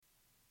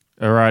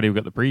Alrighty, we've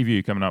got the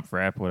preview coming up for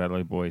our Port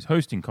Adelaide boys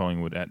hosting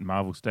Collingwood at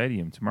Marvel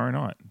Stadium tomorrow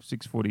night,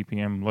 6:40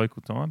 p.m.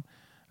 local time,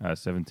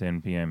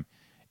 7:10 p.m.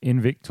 in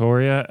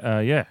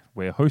Victoria.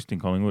 We're hosting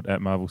Collingwood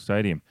at Marvel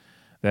Stadium.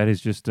 That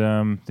is just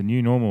the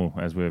new normal,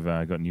 as we've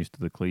gotten used to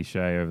the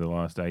cliche over the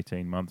last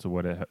 18 months or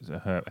whatever,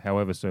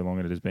 however so long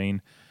it has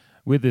been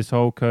with this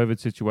whole COVID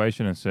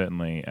situation. And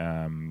certainly,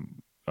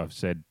 I've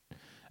said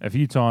a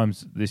few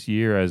times this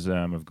year as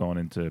I've gone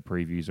into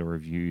previews or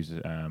reviews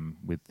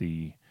with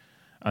the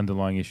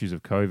underlying issues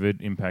of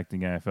COVID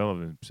impacting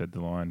AFL. I've said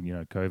the line,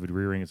 COVID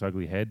rearing its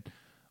ugly head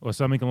or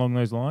something along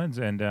those lines.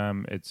 And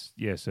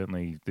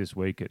certainly this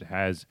week it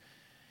has,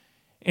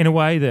 in a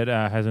way that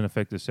hasn't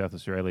affected South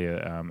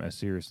Australia as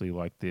seriously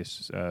like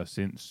this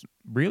since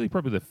really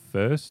probably the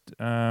first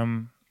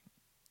one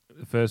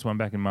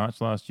back in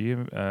March last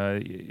year.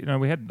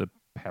 We had the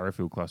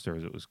Parafield cluster,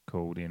 as it was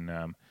called, in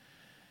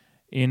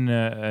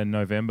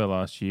November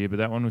last year, but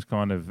that one was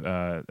kind of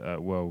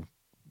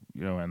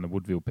and the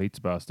Woodville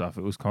Pizza Bar stuff.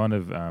 It was kind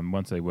of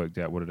once they worked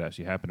out what had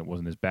actually happened, it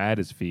wasn't as bad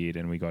as feared,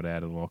 and we got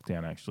out of the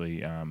lockdown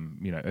actually,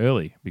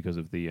 early because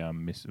of the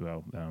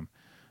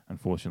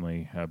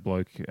unfortunately, a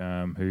bloke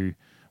who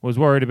was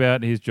worried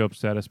about his job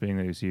status, being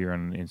that he was here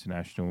on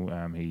international.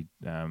 He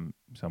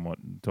somewhat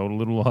told a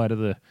little lie to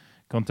the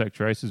contact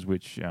tracers,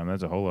 which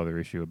that's a whole other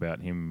issue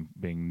about him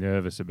being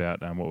nervous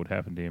about what would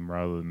happen to him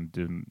rather than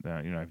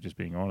just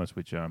being honest,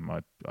 which I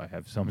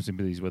have some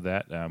sympathies with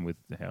that, with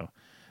how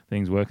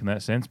things work in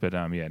that sense. But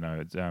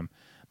it's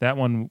that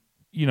one,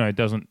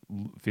 doesn't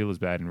feel as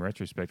bad in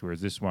retrospect,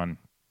 whereas this one,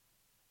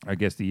 I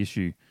guess the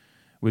issue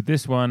with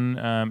this one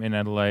in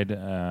Adelaide,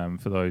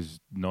 for those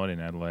not in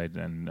Adelaide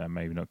and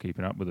maybe not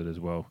keeping up with it as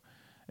well,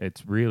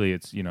 it's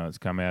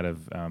come out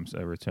of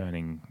a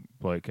returning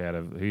bloke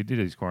who did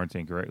his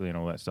quarantine correctly and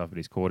all that stuff, but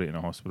he's caught it in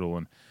a hospital,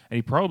 and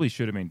he probably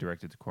should have been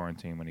directed to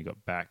quarantine when he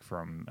got back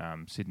from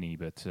Sydney,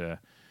 but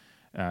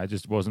it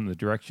just wasn't the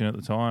direction at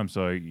the time.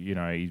 So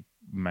he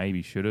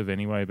maybe should have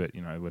anyway, but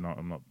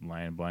I'm not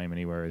laying blame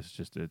anywhere.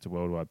 It's a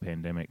worldwide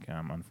pandemic,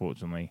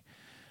 unfortunately.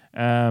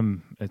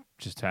 It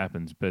just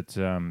happens, but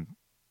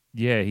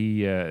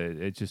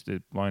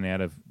it blown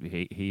out of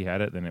he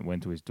had it, then it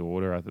went to his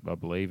daughter, I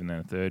believe, and then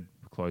a third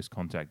close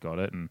contact got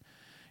it, and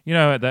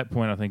at that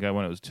point, I think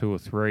when it was 2 or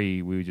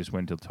 3, we just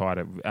went to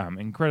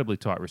incredibly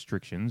tight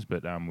restrictions,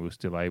 but we were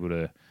still able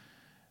to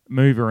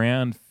move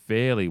around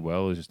fairly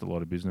well. There's just a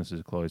lot of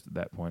businesses closed at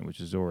that point,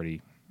 which is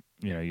already,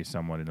 you're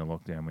somewhat in a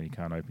lockdown when you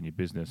can't open your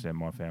business, and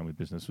my family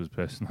business was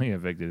personally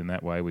affected in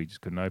that way. We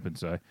just couldn't open,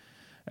 so.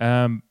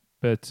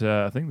 But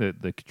I think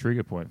that the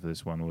trigger point for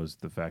this one was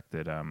the fact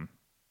that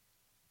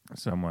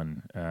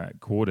someone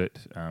caught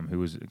it who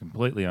was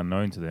completely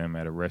unknown to them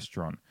at a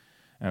restaurant.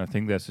 And I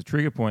think that's the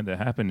trigger point that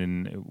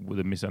happened with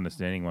a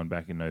misunderstanding one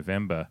back in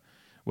November,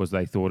 was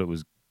they thought it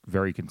was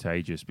very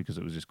contagious because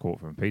it was just caught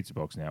from a pizza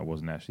box. Now, it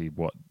wasn't actually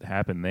what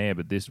happened there,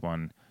 but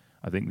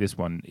I think this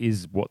one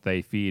is what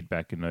they feared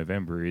back in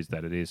November, is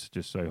that it is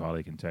just so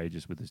highly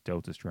contagious with this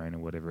Delta strain or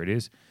whatever it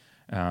is,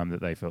 that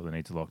they felt the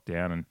need to lock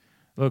down. And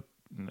look,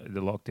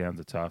 the lockdowns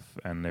are tough,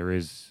 and there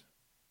is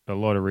a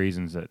lot of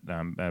reasons a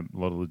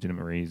lot of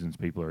legitimate reasons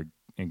people are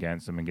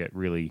against them and get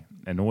really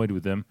annoyed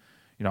with them.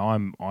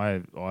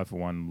 I for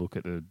one look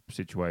at the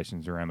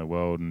situations around the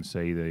world and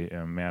see the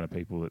amount of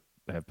people that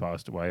have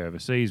passed away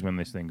overseas when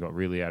this thing got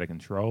really out of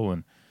control,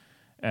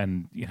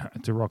 and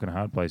it's a rock and a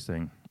hard place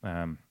thing.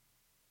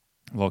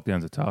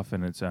 Lockdowns are tough,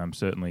 and it's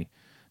certainly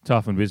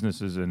tough on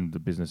businesses, and the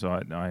business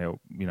I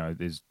help,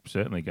 is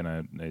certainly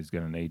is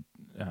going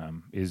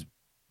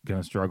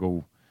to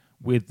struggle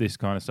with this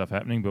kind of stuff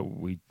happening, but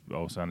we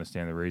also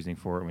understand the reasoning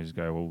for it, and we just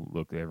go, well,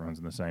 look, everyone's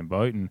in the same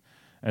boat, and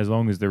as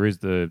long as there is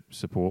the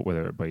support,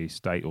 whether it be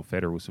state or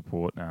federal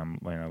support,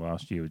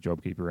 last year with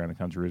JobKeeper around the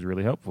country was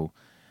really helpful,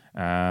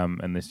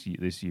 and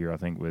this year I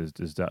think was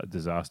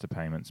disaster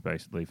payments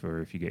basically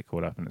for if you get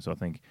caught up in it. So I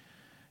think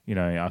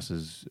us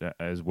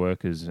as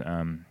workers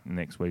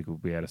next week will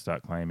be able to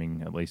start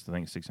claiming at least I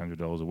think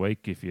 $600 a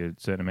week if you're a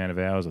certain amount of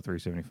hours, or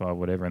 $375,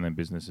 whatever, and then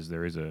businesses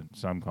there is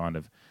some kind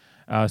of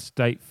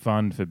state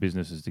fund for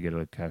businesses to get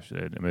an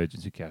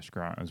emergency cash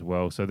grant as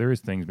well. So there is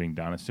things being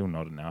done. It's still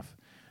not enough,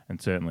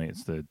 and certainly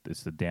it's the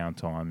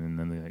downtime, and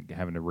then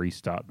having to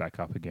restart back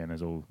up again,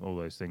 as all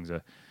those things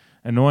are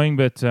annoying.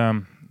 But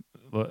the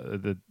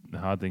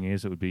hard thing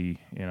is, it would be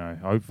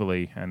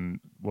hopefully, and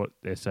what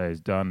SA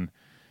has done,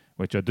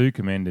 which I do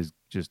commend, is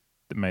just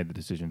made the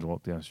decision to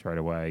lock down straight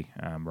away,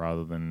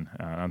 rather than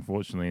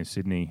unfortunately in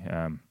Sydney,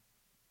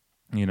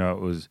 it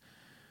was.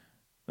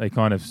 They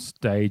kind of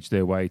staged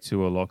their way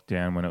to a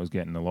lockdown when it was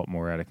getting a lot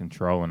more out of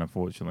control, and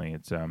unfortunately,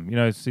 it's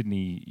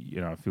Sydney.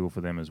 I feel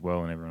for them as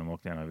well, and everyone in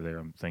lockdown over there.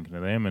 I'm thinking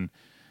of them,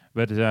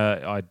 but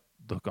I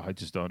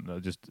just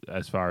don't. Just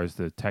as far as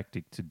the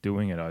tactic to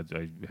doing it, I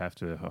have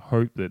to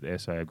hope that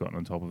SA have gotten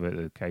on top of it.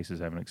 The cases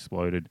haven't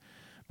exploded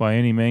by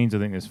any means. I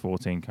think there's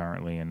 14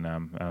 currently, and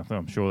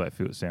I'm sure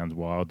that sounds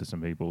wild to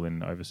some people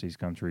in overseas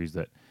countries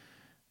that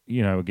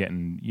we're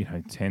getting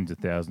tens of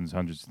thousands,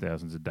 hundreds of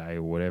thousands a day,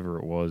 or whatever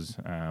it was.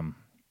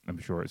 I'm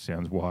sure it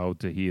sounds wild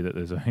to hear that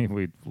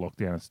we've locked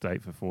down a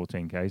state for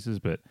 14 cases,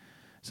 but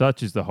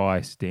such is the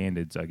high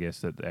standards, I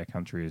guess, that our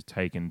country has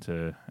taken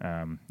to,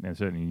 and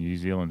certainly New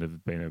Zealand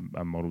have been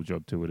a model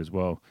job to it as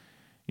well.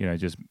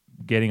 Just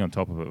getting on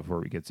top of it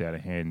before it gets out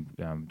of hand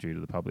due to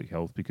the public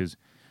health. Because,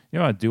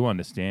 I do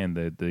understand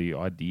that the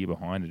idea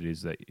behind it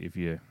is that if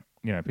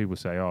people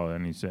say, oh,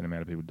 only a certain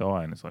amount of people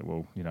die. And it's like,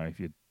 well, if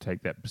you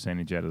take that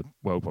percentage out of the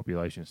world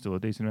population, it's still a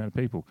decent amount of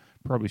people.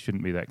 Probably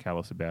shouldn't be that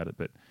callous about it.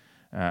 But,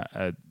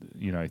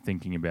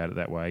 thinking about it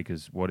that way,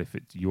 because what if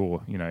it's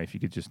if you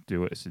could just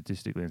do it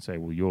statistically and say,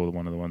 well, you're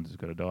one of the ones that's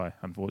got to die.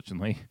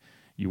 Unfortunately,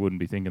 you wouldn't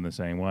be thinking the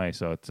same way.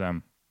 So it's,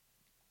 I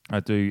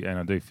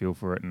do feel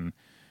for it. And,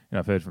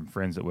 I've heard from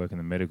friends that work in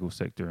the medical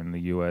sector in the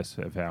US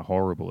of how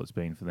horrible it's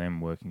been for them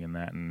working in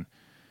that. And,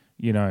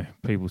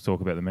 people talk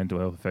about the mental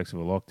health effects of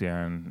a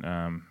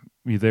lockdown.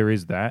 There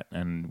is that,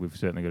 and we've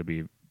certainly got to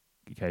be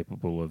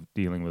capable of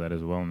dealing with that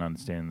as well and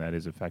understand that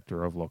is a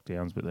factor of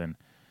lockdowns. But then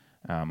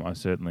I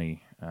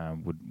certainly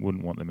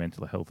wouldn't want the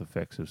mental health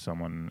effects of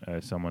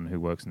someone who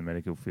works in the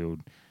medical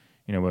field,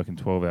 working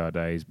 12-hour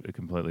days, but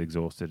completely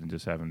exhausted and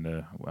just having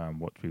to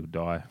watch people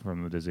die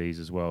from the disease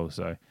as well.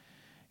 So,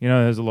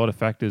 there's a lot of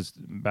factors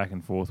back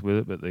and forth with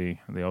it, but the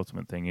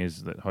ultimate thing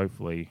is that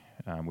hopefully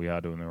we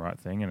are doing the right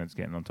thing and it's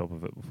getting on top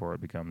of it before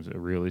it becomes a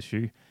real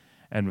issue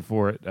and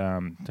before it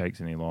takes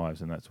any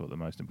lives, and that's what the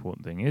most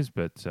important thing is.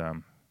 But,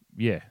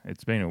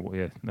 it's been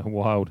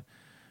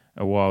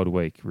a wild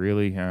week,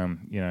 really.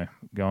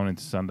 Going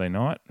into Sunday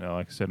night,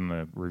 like I said in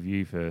the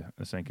review for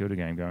the St Kilda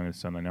game, going into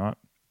Sunday night,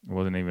 it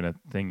wasn't even a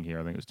thing here.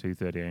 I think it was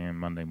 2:30 a.m.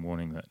 Monday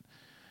morning that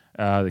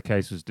the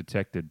case was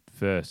detected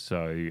first.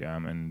 So,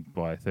 and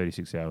by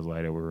 36 hours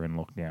later, we were in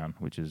lockdown,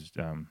 which is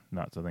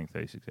nuts. I think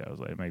 36 hours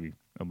later, maybe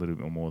a little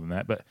bit more than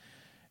that. But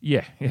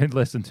yeah,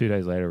 less than 2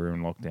 days later, we were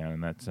in lockdown,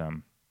 and that's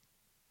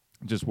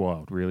just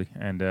wild, really.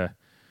 And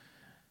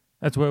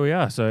that's where we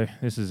are. So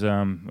this is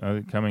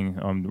coming.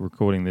 I'm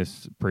recording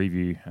this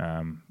preview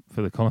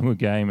for the Collingwood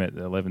game at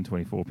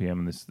 11:24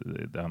 p.m. this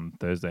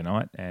Thursday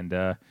night, and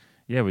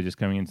we're just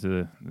coming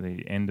into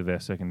the end of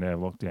our second day of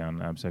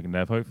lockdown. Second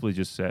day of hopefully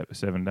just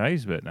 7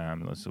 days, but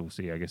we'll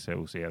see. I guess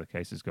we'll see how the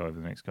cases go over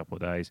the next couple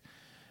of days.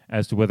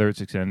 As to whether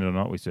it's extended or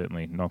not, we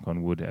certainly knock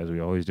on wood, as we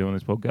always do on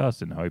this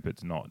podcast, and hope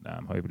it's not.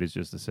 Hope it is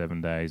just the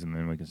 7 days, and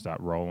then we can start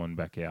rolling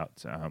back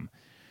out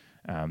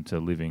to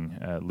living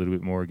a little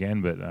bit more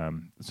again. But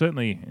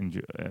certainly,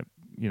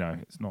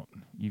 it's not.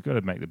 You've got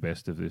to make the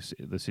best of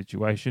the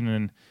situation,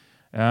 and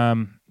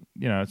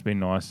it's been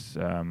nice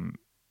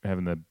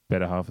having the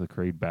better half of the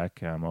Creed back.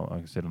 Like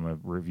I said on the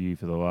review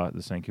for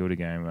the St Kilda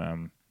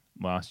game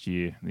last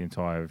year, the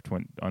entirety of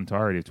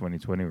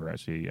 2020 were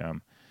actually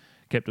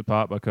kept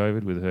apart by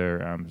COVID, with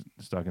her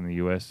stuck in the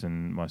US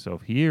and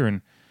myself here,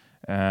 and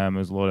it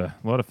was a lot of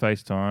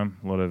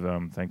FaceTime, a lot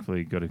of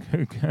thankfully got a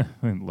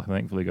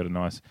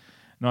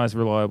nice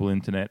reliable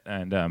internet,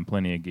 and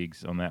plenty of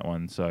gigs on that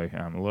one. So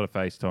a lot of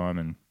FaceTime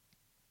and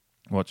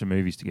watching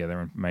movies together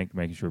and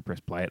making sure we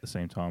press play at the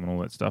same time and all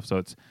that stuff. So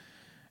it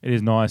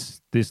is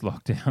nice this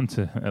lockdown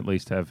to at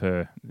least have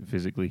her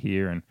physically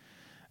here and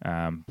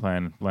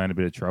playing a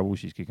bit of trouble.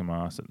 She's kicking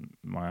my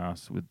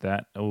ass with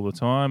that all the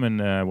time,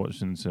 and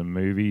watching some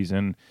movies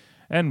and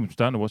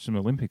starting to watch some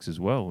Olympics as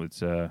well. It's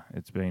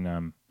been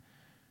I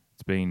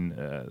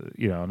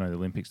know the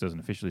Olympics doesn't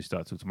officially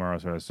start till tomorrow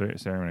as far as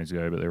ceremonies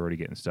go, but they're already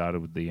getting started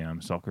with the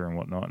soccer and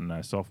whatnot, and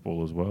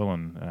softball as well.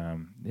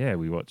 And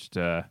we watched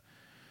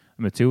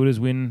Matilda's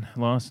win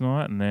last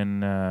night, and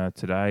then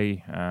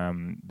today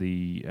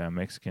the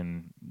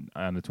Mexican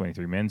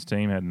under-23 men's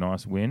team had a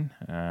nice win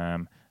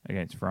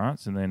against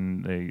France, and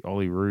then the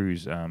Ollie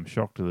Roos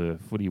shocked the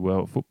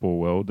football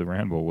world, the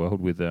roundball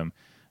world, with a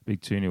big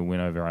 2-0 win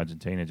over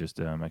Argentina just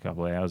a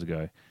couple of hours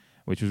ago,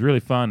 which was really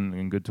fun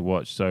and good to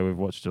watch. So we've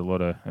watched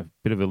a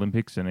bit of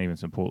Olympics and even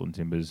some Portland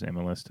Timbers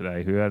MLS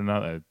today, who had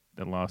a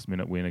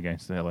last-minute win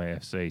against the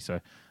LAFC. So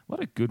a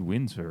lot of good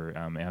wins for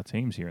our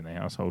teams here in the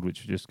household,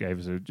 which just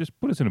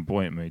put us in a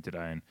buoyant mood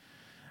today,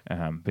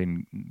 and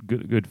been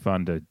good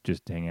fun to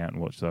just hang out and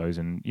watch those.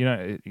 And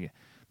the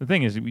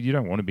thing is, you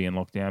don't want to be in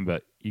lockdown,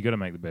 but you got to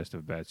make the best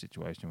of a bad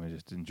situation. We're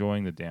just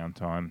enjoying the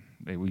downtime.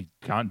 We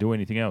can't do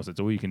anything else.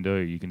 That's all you can do.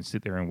 You can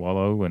sit there and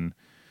wallow and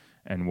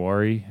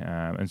worry,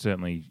 and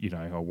certainly,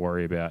 I'll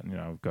worry about,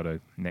 I've got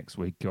to next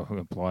week go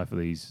apply for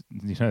these,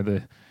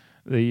 the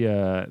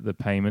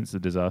payments, the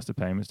disaster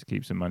payments, to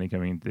keep some money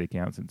coming into the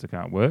account since I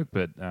can't work.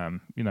 But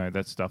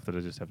that's stuff that I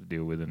just have to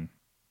deal with, and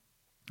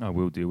I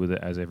will deal with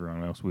it as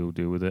everyone else will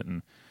deal with it,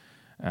 and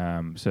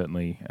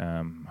certainly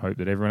hope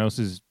that everyone else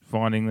is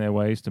finding their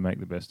ways to make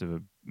the best of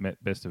a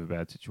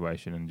bad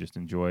situation, and just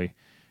enjoy.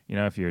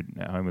 If you're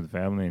at home with the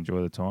family,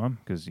 enjoy the time,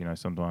 because,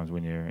 sometimes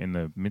when you're in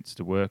the midst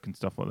of work and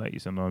stuff like that, you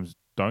sometimes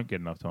don't get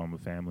enough time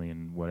with family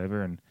and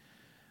whatever. And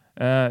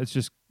it's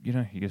just, you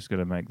just got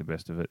to make the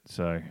best of it.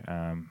 So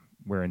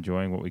we're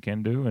enjoying what we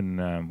can do.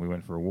 And we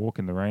went for a walk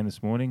in the rain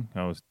this morning.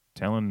 I was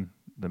telling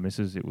the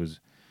missus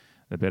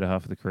the better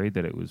half of the creed,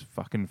 that it was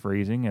fucking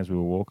freezing as we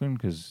were walking,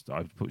 because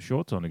I put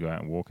shorts on to go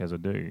out and walk as I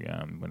do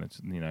when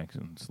it's,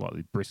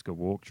 slightly brisker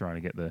walk, trying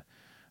to get the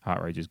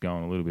heart rate just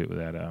going a little bit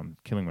without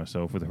killing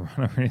myself with a run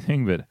or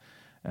anything. But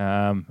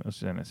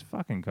and it's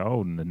fucking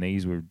cold, and the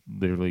knees were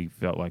literally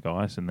felt like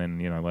ice. And then,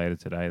 later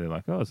today, they're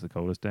like, oh, it's the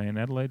coldest day in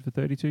Adelaide for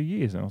 32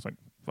 years. And I was like,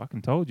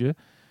 fucking told you.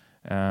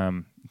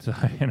 And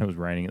it was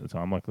raining at the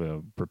time. Luckily, I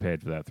was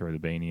prepared for that, threw the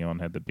beanie on,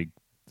 had the big,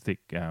 thick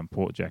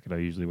port jacket I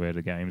usually wear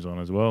to games on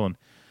as well. And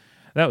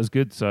that was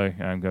good. So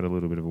got a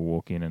little bit of a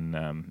walk in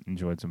and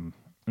enjoyed some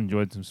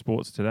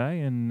sports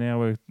today. And now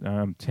we're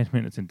 10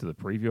 minutes into the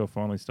preview. I'll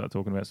finally start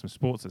talking about some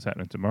sports that's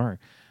happening tomorrow.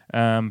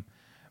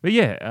 But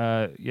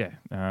I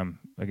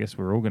guess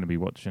we're all going to be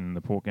watching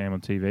the Port game on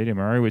TV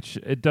tomorrow, which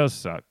it does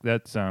suck.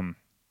 That's I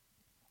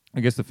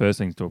guess the first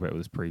thing to talk about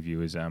with this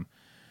preview is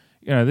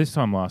this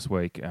time last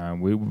week,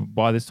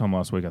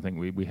 I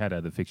think we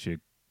had the fixture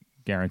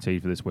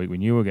guaranteed for this week. We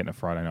knew we were getting a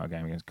Friday night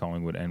game against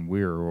Collingwood, and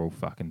we were all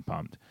fucking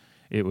pumped.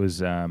 It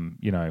was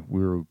we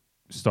were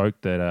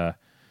stoked that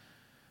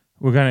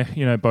we're going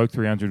to, Boak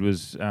 300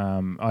 was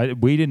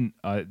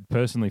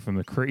personally from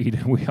the creed,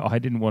 I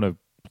didn't want to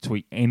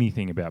tweet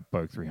anything about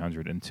Boak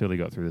 300 until he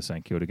got through the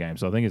St Kilda game.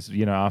 So I think it's,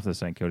 after the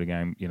St Kilda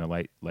game,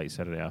 late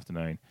Saturday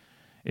afternoon,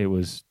 it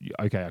was,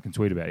 okay, I can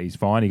tweet about it. He's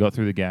fine. He got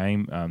through the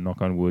game.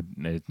 Knock on wood.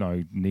 There's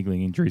no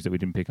niggling injuries that we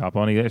didn't pick up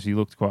on. He actually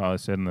looked quite, I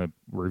said in the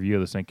review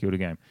of the St Kilda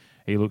game,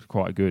 he looked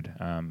quite good.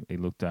 He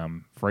looked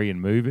free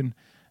and moving,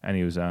 and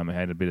he was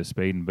had a bit of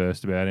speed and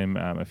burst about him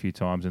a few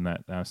times in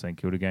that St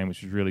Kilda game,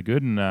 which was really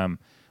good. And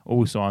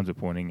all signs were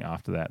pointing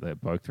after that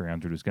Boak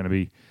 300 was going to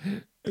be...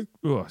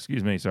 Oh,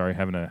 excuse me. Sorry,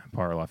 having a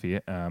pyro laugh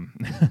here.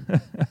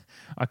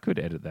 I could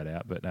edit that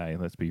out, but hey,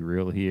 let's be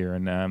real here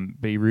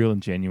and be real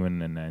and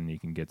genuine, and you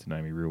can get to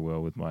know me real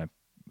well with my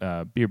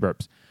beer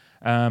burps.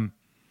 It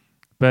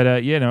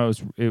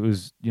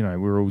was we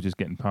were all just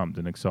getting pumped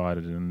and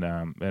excited, and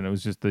it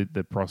was just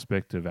the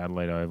prospect of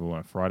Adelaide Oval on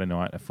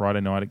a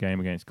Friday night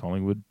game against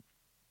Collingwood,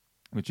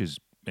 which is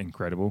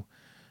incredible.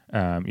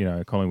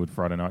 Collingwood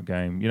Friday night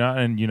game,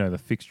 and the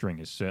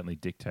fixturing is certainly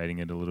dictating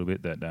it a little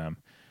bit that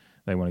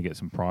they want to get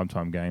some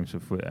primetime games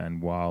for foot,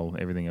 and while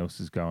everything else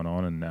is going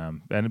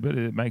on, but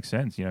it makes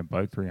sense,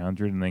 Boak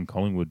 300, and then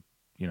Collingwood,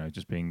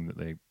 just being that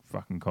they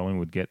fucking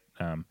Collingwood get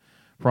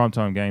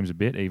primetime games a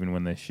bit, even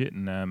when they're shit,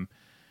 and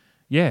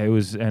it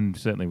was, and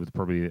certainly with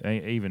probably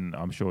even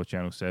I'm sure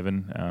Channel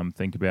 7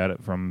 think about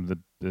it from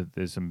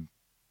there's some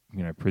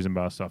prison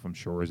bar stuff I'm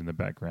sure is in the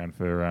background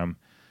for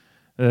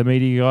the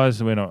media guys.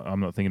 I'm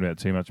not thinking about it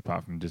too much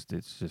apart from it's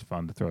just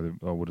fun to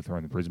I would have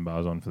thrown the prison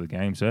bars on for the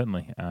game,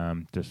 certainly,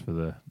 just for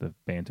the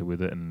banter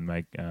with it and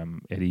make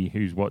Eddie,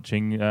 who's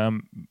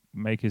watching,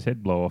 make his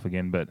head blow off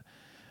again. But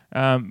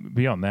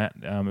beyond that,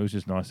 it was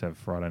just nice to have a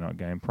Friday night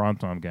game,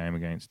 primetime game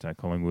against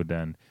Collingwood,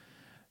 and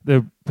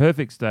the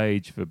perfect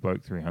stage for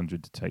Boak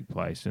 300 to take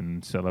place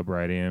and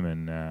celebrate him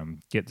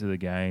and get to the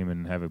game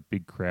and have a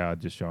big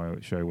crowd just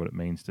show what it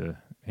means to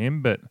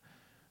him. But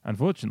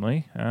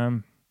unfortunately,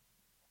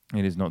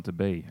 it is not to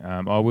be.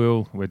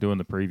 We're doing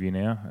the preview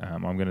now. I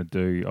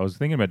was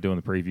thinking about doing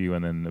the preview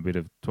and then a bit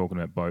of talking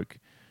about Boak,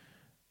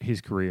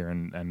 his career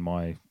and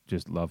my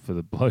just love for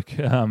the bloke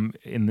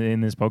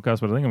in this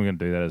podcast, but I think I'm going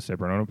to do that as a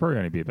separate one. It'll probably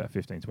only be about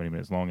 15, 20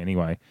 minutes long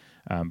anyway,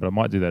 but I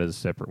might do that as a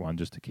separate one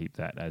just to keep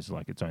that as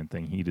like its own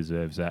thing. He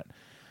deserves that.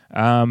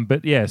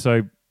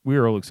 So we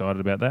were all excited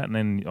about that, and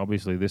then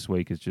obviously this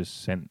week has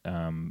just sent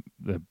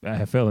the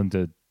AFL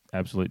into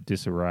absolute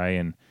disarray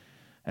and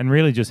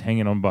really just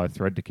hanging on by a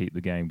thread to keep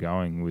the game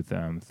going with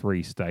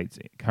 3 states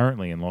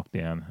currently in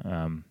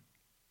lockdown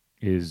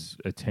is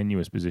a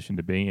tenuous position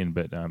to be in,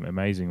 but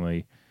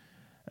amazingly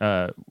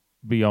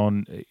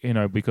beyond,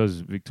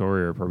 because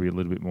Victoria are probably a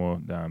little bit more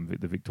the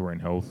Victorian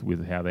health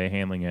with how they're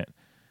handling it,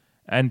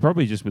 and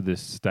probably just with the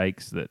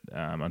stakes that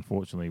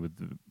unfortunately with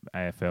the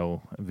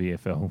AFL,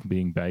 VFL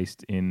being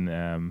based in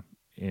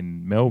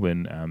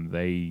Melbourne,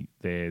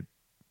 their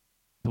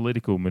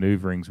political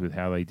manoeuvrings with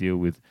how they deal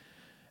with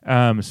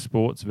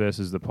sports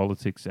versus the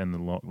politics and the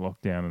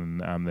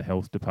lockdown and the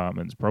health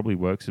departments probably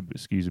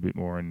skews a bit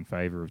more in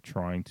favour of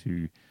trying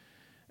to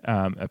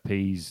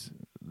appease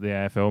the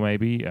AFL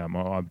maybe.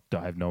 I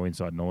have no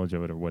inside knowledge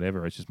of it or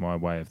whatever. It's just my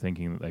way of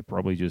thinking that they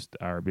probably just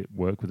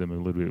work with them a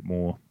little bit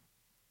more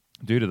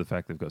due to the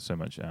fact they've got so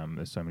much,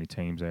 there's so many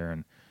teams there,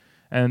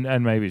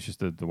 and maybe it's just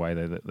the way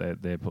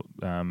they're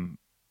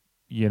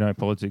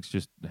politics,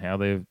 just how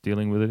they're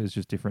dealing with it is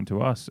just different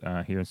to us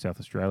here in South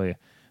Australia.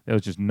 There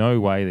was just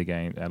no way the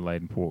game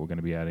Adelaide and Port were going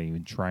to be able to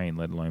even train,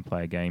 let alone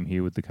play a game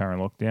here with the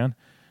current lockdown.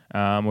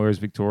 Whereas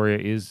Victoria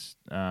is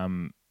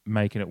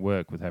making it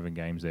work with having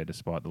games there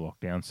despite the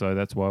lockdown. So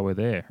that's why we're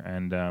there.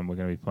 And we're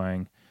going to be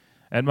playing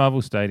at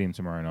Marvel Stadium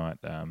tomorrow night.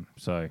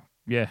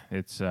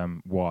 It's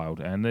wild.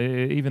 And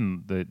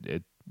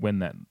when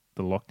the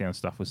lockdown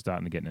stuff was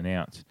starting to get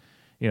announced,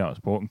 it's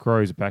Port and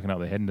Crows are packing up,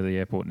 they're heading to the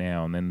airport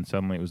now. And then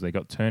suddenly it was they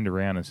got turned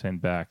around and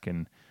sent back.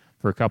 And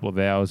for a couple of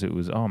hours, it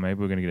was,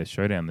 maybe we're going to get a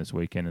showdown this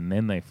weekend, and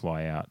then they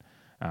fly out,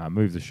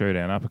 move the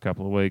showdown up a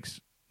couple of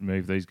weeks,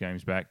 move these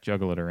games back,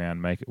 juggle it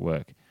around, make it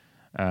work.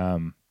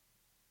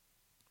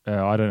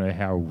 I don't know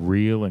how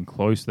real and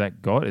close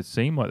that got. It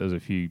seemed like there was a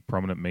few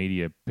prominent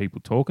media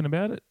people talking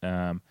about it.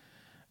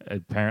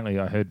 Apparently,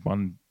 I heard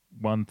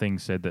one thing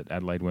said that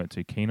Adelaide weren't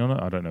too keen on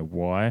it. I don't know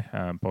why.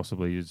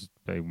 Possibly is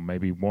they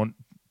maybe want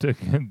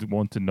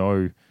to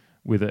know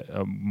with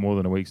more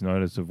than a week's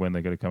notice of when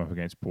they're going to come up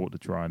against Port to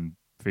try and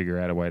figure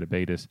out a way to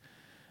beat us.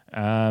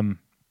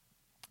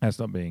 That's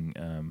not being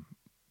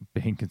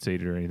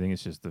conceited or anything.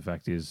 It's just the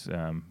fact is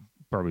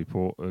probably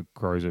Port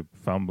Crows are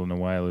fumbling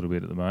away a little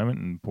bit at the moment,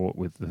 and Port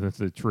with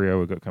the trio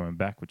we've got coming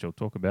back, which I'll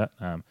talk about.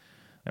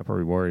 They're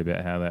probably worried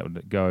about how that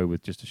would go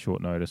with just a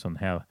short notice on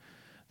how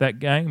that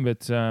game.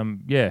 But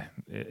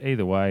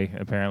either way,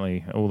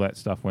 apparently all that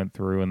stuff went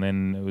through, and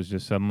then it was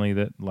just suddenly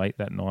that late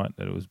that night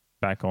that it was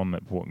back on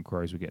that Port and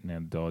Crows were getting out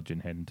of Dodge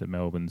and heading to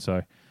Melbourne.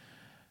 So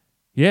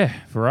yeah,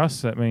 for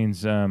us that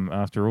means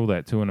after all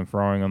that toing and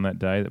froing on that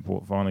day that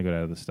Port finally got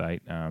out of the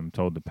state,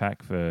 told to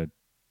pack for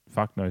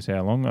fuck knows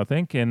how long, I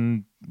think,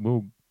 and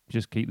we'll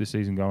just keep the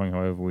season going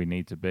however it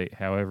needs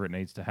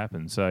to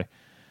happen. So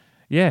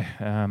yeah,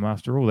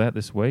 after all that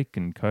this week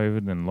and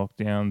COVID and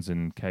lockdowns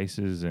and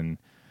cases and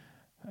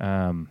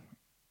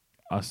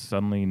us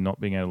suddenly not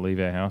being able to leave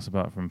our house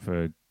apart from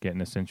for getting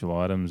essential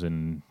items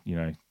and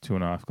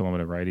 2.5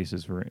 kilometre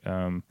radiuses for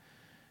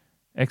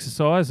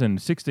exercise,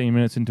 and 16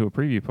 minutes into a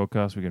preview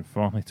podcast we can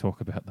finally talk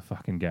about the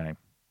fucking game.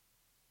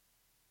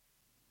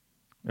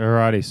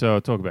 Alrighty, so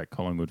I'll talk about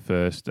Collingwood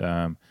first.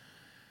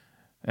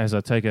 As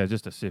I take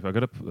just a sip, I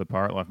got the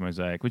Pirate Life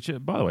Mosaic, which,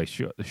 by the way,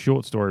 the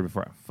short story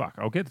before...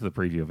 I'll get to the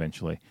preview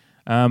eventually.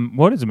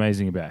 What is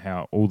amazing about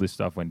how all this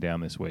stuff went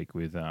down this week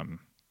with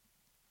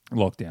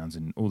lockdowns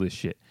and all this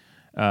shit.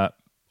 I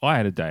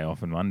had a day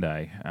off on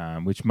Monday,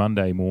 which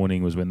Monday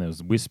morning was when there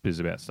was whispers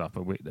about stuff,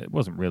 but it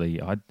wasn't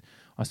really...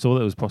 I saw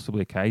that it was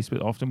possibly a case,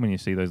 but often when you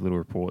see those little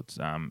reports,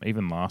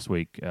 even last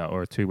week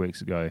or 2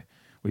 weeks ago,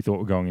 we thought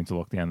we're going into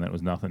lockdown and that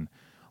was nothing.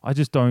 I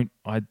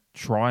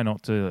try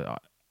not to...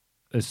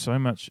 there's so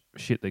much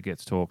shit that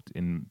gets talked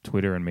in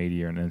Twitter and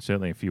media, and then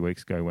certainly a few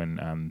weeks ago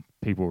when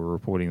people were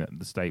reporting that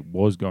the state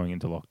was going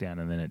into lockdown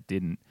and then it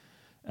didn't.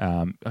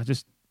 I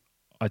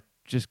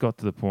just got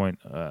to the point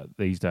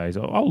these days.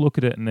 I'll look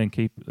at it and then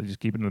keep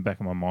it in the back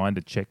of my mind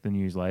to check the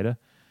news later.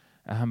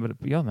 But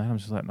beyond that, I'm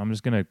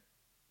just going to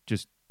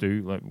just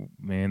do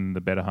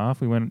the better half.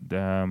 We went,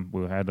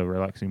 we had a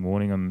relaxing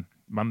morning on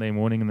Monday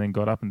morning, and then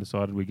got up and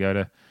decided we go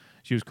to.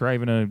 She was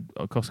craving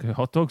a Costco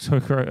hot dog,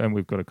 and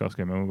we've got a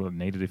Costco member that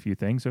needed a few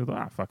things, so we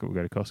thought, fuck it, we'll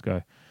go to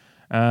Costco.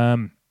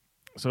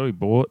 So we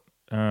bought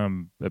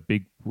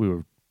we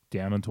were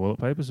down on toilet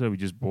paper, so we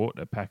just bought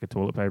a pack of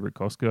toilet paper at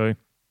Costco,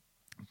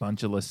 a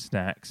bunch of less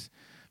snacks,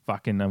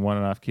 fucking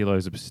 1.5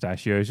 kilos of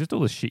pistachios, just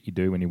all the shit you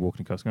do when you walk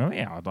into Costco. Oh,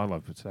 yeah, I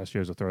love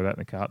pistachios. I'll throw that in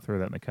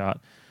the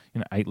cart.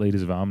 8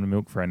 litres of almond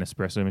milk for an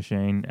espresso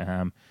machine.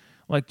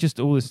 Just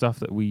all this stuff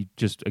that we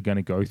just are going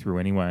to go through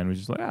anyway, and we're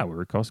just like,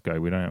 we're at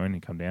Costco. We don't only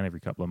come down every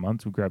couple of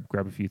months. We'll grab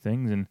a few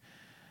things, and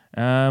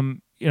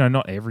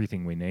not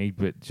everything we need,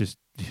 but just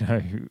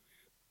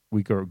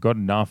we got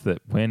enough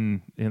that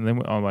when, and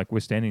then we're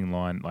standing in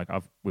line.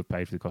 We've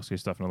paid for the Costco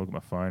stuff, and I look at my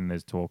phone, and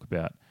there's talk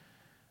about.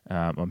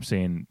 I'm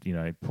seeing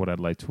Port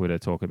Adelaide Twitter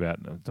talk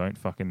about don't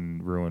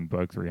fucking ruin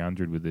Bogue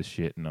 300 with this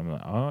shit, and I'm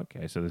like,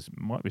 okay, so this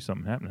might be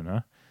something happening,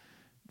 huh?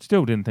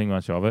 Still didn't think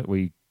much of it.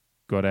 We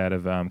got out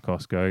of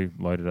Costco,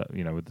 loaded up,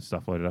 with the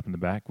stuff loaded up in the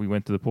back. We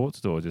went to the Port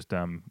store, just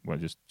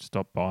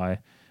stopped by,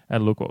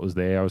 had a look what was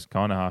there. I was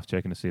kind of half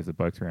checking to see if the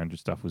Bogue 300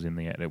 stuff was in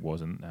there. It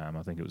wasn't.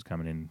 I think it was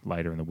coming in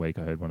later in the week.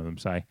 I heard one of them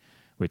say,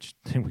 which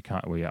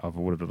I've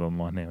ordered it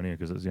online now anyway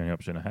because it's the only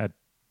option I had.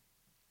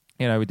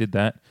 We did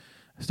that.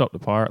 Stopped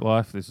at Pirate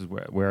Life. This is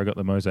where I got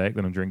the Mosaic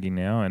that I'm drinking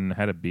now, and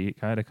had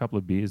a couple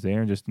of beers there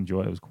and just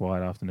enjoyed it. It was a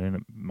quiet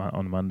afternoon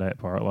on Monday at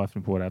Pirate Life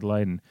in Port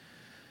Adelaide, and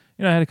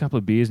I had a couple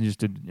of beers and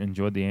just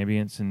enjoyed the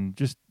ambience and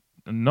just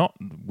not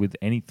with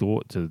any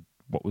thought to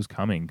what was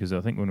coming, because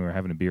I think when we were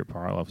having a beer at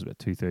Pirate Life it was about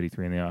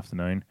 2:33 in the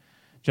afternoon.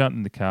 Jumped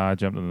in the car,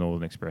 jumped on the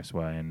Northern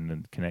Expressway and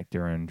the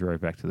connector and drove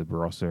back to the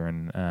Barossa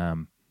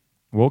and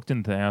walked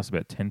into the house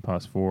about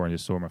 4:10 and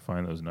just saw on my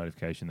phone there was a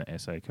notification that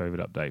SA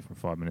COVID update from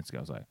 5 minutes ago.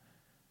 I was like,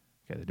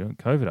 okay, they're doing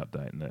COVID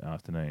update in the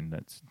afternoon.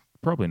 That's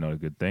probably not a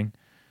good thing.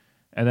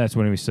 And that's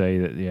when we see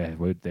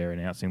that, they're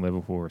announcing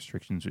level 4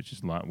 restrictions, which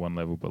is like one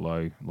level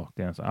below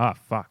lockdown. So,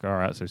 fuck, all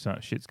right, so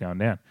shit's going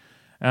down.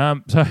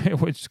 So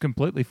it was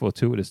completely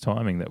fortuitous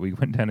timing that we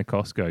went down to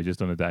Costco just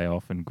on a day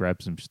off and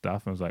grabbed some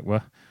stuff. And I was like,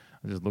 well,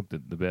 I just looked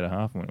at the better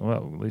half and went,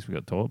 well, at least we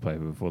got toilet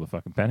paper before the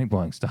fucking panic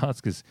buying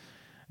starts, because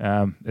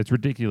it's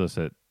ridiculous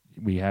that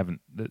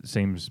it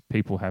seems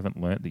people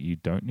haven't learnt that you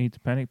don't need to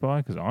panic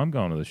buy, because I'm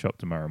going to the shop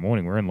tomorrow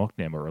morning. We're in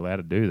lockdown, but we're allowed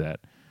to do that.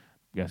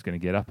 Just going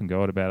to get up and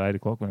go at about 8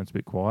 o'clock when it's a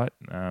bit quiet.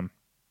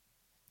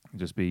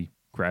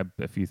 Grab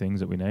a few things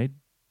that we need.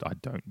 I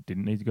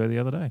didn't need to go the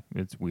other day.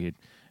 It's weird.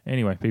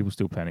 Anyway, people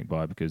still panic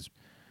buy because,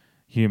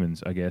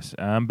 humans, I guess.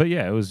 But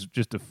yeah, it was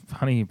just a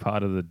funny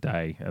part of the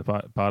day, a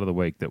part of the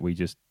week that we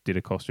just did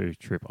a Costco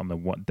trip on the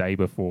day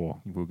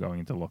before we were going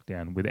into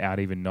lockdown without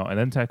even and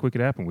then how quick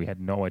it happened. We had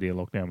no idea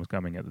lockdown was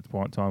coming at the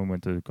time we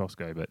went to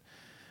Costco, but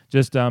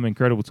just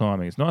incredible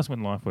timing. It's nice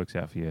when life works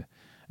out for you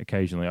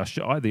occasionally.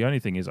 The only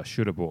thing is I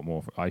should have bought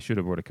more. I should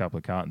have bought a couple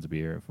of cartons of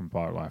beer from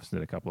Pirate Life instead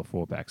of a couple of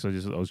 4-packs. So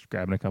I was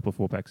grabbing a couple of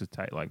 4-packs to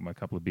take, like my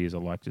couple of beers I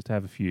like, just to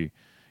have a few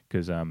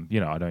because I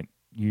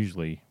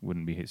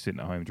wouldn't be sitting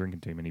at home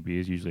drinking too many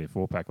beers. Usually a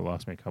 4-pack will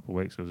last me a couple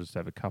of weeks. So I'll just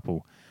have a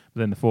couple.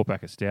 But then the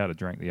 4-pack of stout I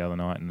drank the other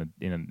night in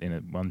a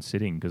one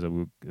sitting because it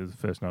was the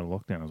first night of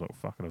lockdown. I was like,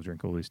 fuck it, I'll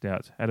drink all these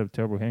stouts. Had a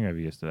terrible hangover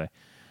yesterday.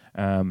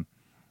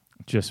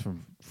 Just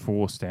from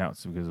 4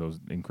 stouts because I was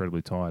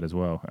incredibly tired as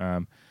well.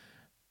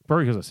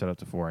 Probably because I set up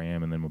to 4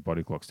 a.m. and then my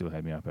body clock still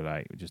had me up at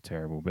 8, which is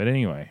terrible. But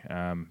anyway,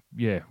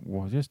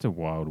 just a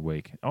wild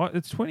week.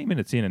 It's 20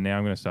 minutes in and now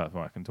I'm going to start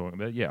fucking talking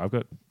about it. Yeah, I've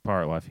got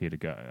Pirate Life here to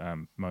go,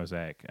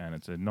 Mosaic, and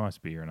it's a nice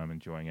beer and I'm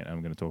enjoying it. And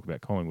I'm going to talk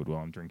about Collingwood while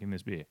I'm drinking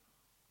this beer.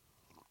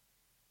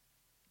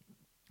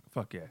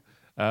 Fuck yeah.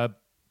 All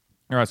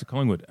right, so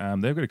Collingwood,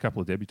 they've got a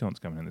couple of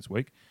debutants coming in this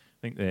week. I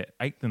think they're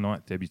 8th and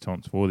 9th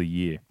debutants for the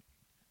year,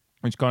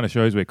 which kind of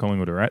shows where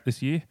Collingwood are at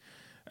this year.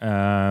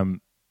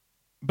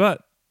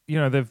 But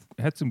they've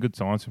had some good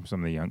signs from some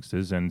of the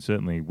youngsters, and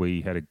certainly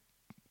we had an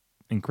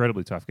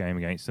incredibly tough game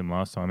against them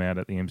last time out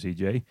at the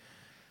MCG.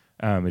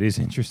 It is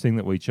interesting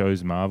that we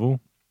chose Marvel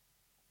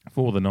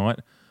for the night.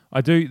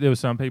 There were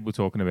some people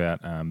talking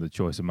about the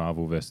choice of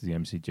Marvel versus the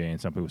MCG,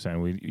 and some people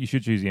saying, you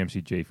should choose the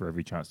MCG for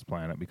every chance to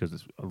play on it because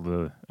it's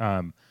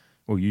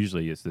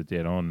usually it's the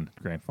dead-on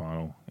grand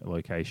final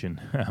location.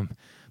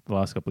 The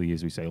last couple of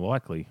years we say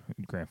likely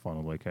grand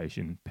final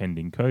location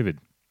pending COVID.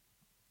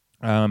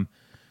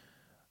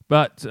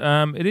 But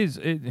it is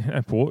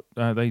at Port.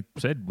 They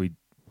said we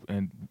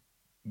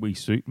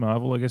suit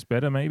Marvel, I guess,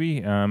 better maybe.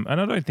 And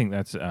I don't think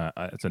it's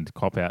a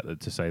cop out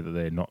to say that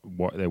they're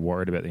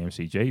worried about the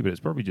MCG, but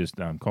it's probably just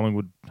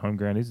Collingwood home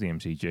ground is the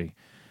MCG,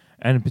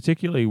 and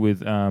particularly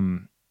with I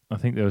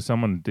think there was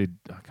someone I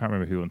can't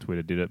remember who on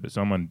Twitter did it, but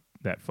someone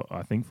that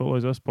I think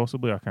follows us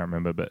possibly, I can't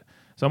remember, but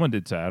someone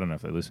did say, I don't know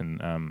if they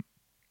listen,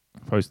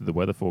 posted the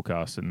weather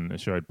forecast and it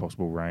showed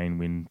possible rain,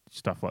 wind,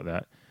 stuff like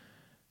that.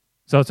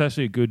 So it's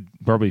actually a good,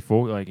 probably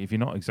if you're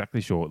not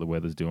exactly sure what the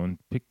weather's doing,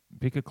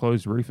 pick a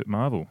closed roof at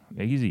Marvel.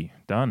 Easy,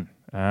 done.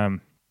 At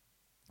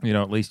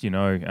least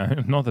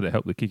not that it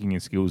helped the kicking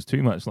and skills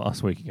too much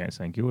last week against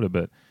St Kilda,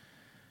 but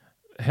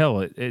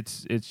hell,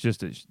 it's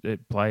just at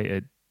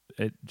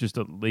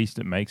least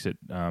it makes it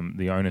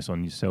the onus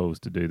on yourselves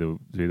to do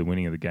the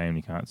winning of the game.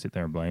 You can't sit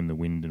there and blame the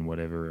wind and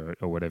whatever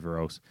or whatever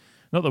else.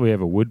 Not that we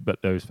ever would,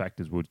 but those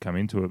factors would come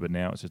into it. But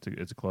now it's just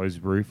it's a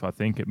closed roof. I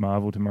think at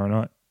Marvel tomorrow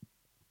night.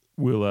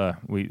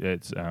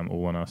 It's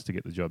all on us to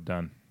get the job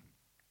done.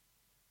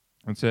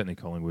 And certainly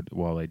Collingwood,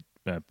 while they've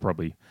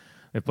played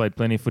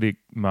plenty of footy at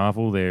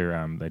Marvel,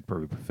 they'd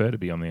probably prefer to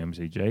be on the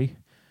MCG.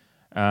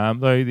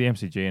 Though the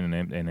MCG and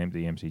an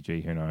empty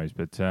MCG, who knows?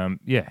 But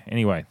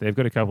anyway, they've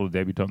got a couple of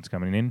debutants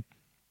coming in.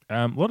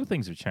 A lot of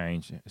things have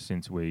changed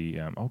since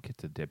I'll get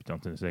to the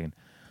debutants in a second.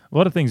 A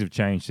lot of things have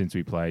changed since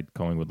we played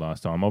Collingwood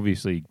last time.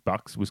 Obviously,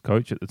 Bucks was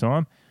coach at the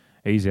time.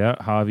 He's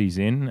out. Harvey's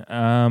in.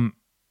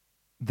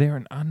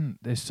 They're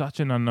such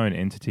an unknown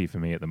entity for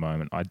me at the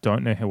moment. I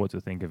don't know what to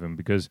think of them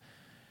because,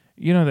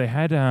 they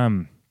had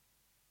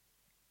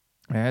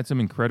some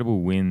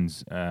incredible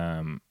wins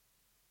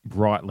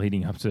right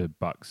leading up to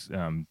Bucks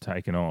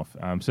taking off.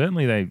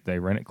 Certainly they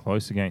ran it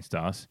close against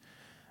us,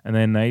 and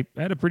then they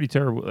had a pretty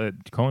terrible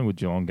Collingwood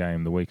Geelong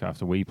game the week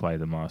after we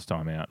played them last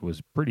time out. It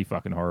was pretty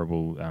fucking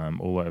horrible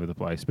all over the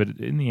place. But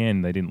in the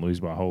end, they didn't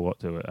lose by a whole lot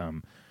to it.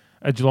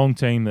 A Geelong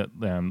team that,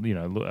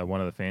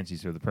 one of the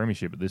fancies for the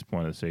premiership at this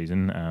point of the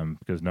season,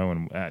 because no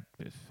one,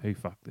 who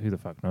the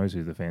fuck knows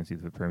who the fancy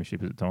for the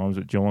premiership is at times,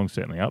 but Geelong's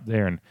certainly up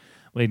there and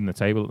leading the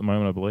table at the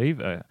moment, I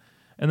believe.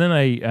 And then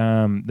they,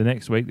 the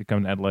next week, they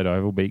come to Adelaide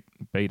Oval,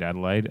 beat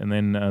Adelaide, and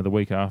then the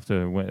week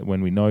after,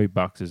 when we know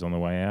Bucks is on the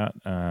way out,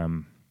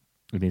 in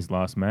his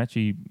last match,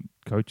 he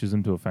coaches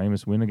them to a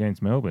famous win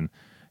against Melbourne,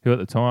 who at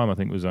the time I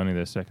think was only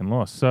their second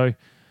loss. So,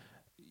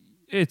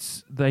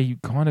 they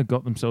kind of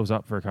got themselves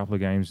up for a couple of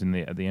games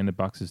at the end of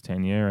Bucks'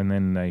 tenure, and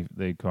then they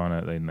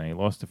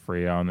lost to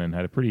Freo and then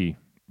had a pretty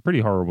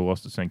horrible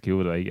loss to St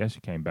Kilda. They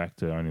actually came back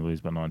to only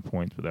lose by 9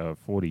 points, but they were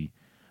 40.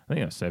 I think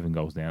they were 7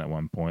 goals down at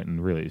one point,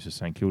 and really it's just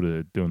St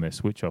Kilda doing their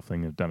switch off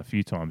thing they've done a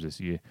few times this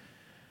year.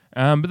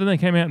 But then they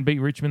came out and beat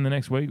Richmond the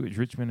next week, which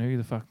Richmond, who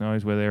the fuck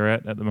knows where they're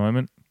at the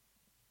moment.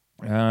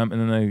 And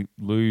then they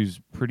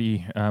lose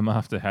pretty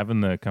after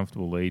having the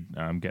comfortable lead,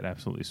 get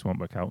absolutely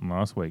swamped by Carlton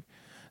last week.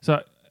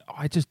 So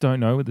I just don't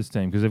know with this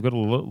team because they've got a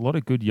lot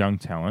of good young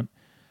talent,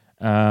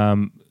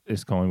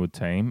 this Collingwood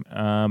team.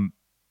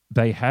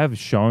 They have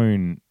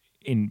shown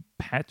in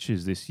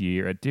patches this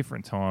year at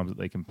different times that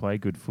they can play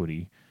good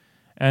footy.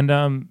 And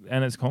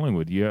it's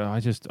Collingwood. Yeah,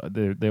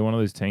 they're one of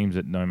those teams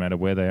that no matter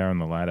where they are on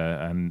the ladder,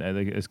 and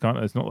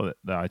it's not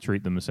that I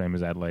treat them the same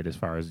as Adelaide as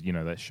far as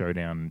that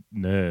showdown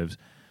nerves,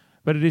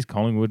 But it is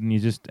Collingwood,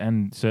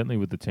 and certainly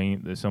with the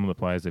team, there's some of the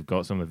players they've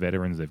got, some of the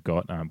veterans they've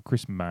got.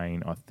 Chris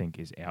Mayne, I think,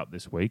 is out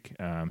this week,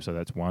 so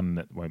that's one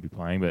that won't be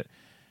playing. But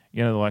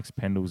the likes of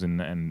Pendles and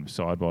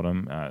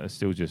Sidebottom are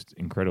still just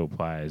incredible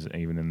players,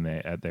 even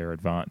at their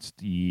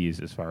advanced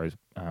years as far as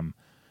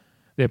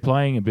their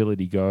playing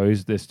ability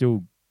goes. They're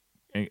still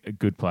a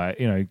good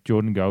player.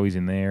 Jordan Goey's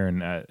in there,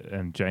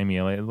 and Jamie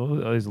Elliott.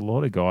 There's a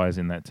lot of guys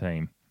in that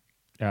team.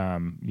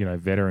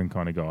 Veteran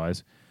kind of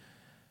guys.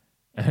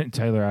 And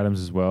Taylor Adams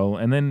as well,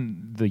 and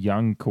then the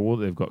young core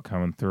they've got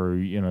coming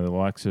through. The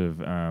likes of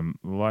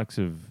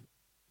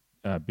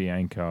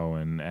Bianco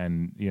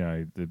and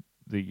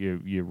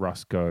your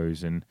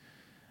Ruscos, and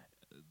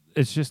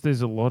it's just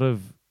there's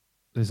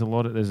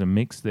a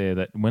mix there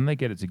that when they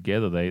get it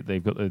together,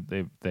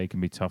 they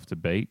can be tough to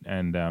beat,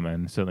 and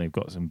certainly have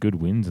got some good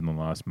wins in the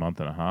last month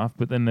and a half.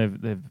 But then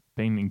they've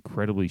been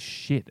incredibly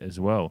shit as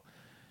well,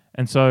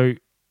 and so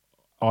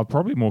I'm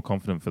probably more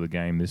confident for the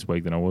game this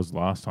week than I was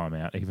last time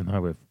out, even though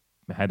we've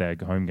had our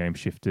home game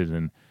shifted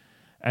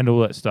and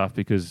all that stuff.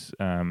 Because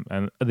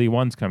and the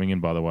ones coming in,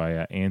 by the way,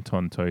 are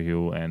Anton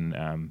Tohill,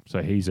 and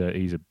so he's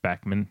a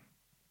backman,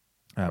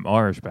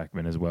 Irish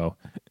backman as well,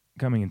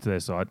 coming into their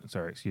side.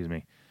 Sorry, excuse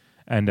me,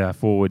 and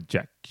forward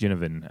Jack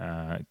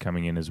Ginnivan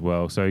coming in as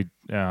well. So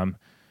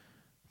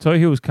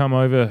Tohill's come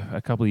over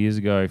a couple of years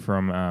ago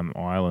from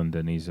Ireland,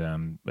 and he's a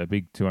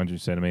big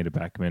 200-centimetre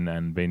backman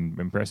and been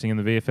impressing in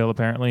the VFL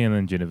apparently. And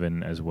then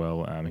Ginnivan as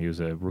well. He was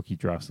a rookie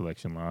draft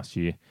selection last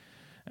year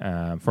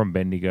from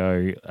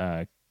Bendigo.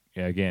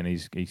 Again,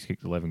 he's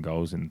kicked 11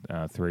 goals in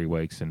 3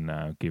 weeks and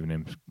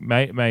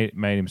made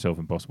himself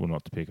impossible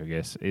not to pick, I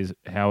guess, is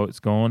how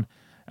it's gone.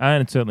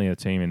 And it's certainly a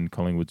team in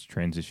Collingwood's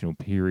transitional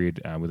period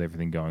with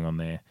everything going on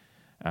there.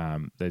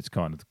 That's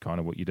kind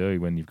of what you do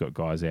when you've got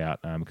guys out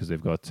because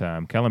they've got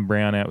Callum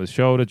Brown out with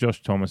shoulder,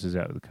 Josh Thomas is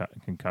out with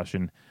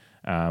concussion,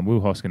 Will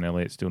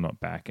Hoskin-Elliott still not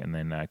back, and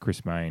then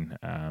Chris Mayne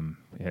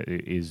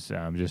is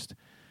just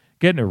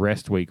getting a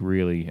rest week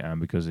really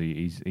because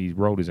he's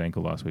rolled his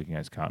ankle last week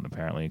against Carlton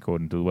apparently,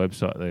 according to the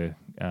website, the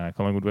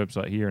Collingwood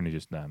website here, and he's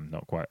just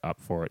not quite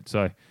up for it.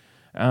 So.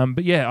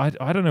 But yeah,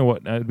 I don't know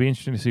what. It'd be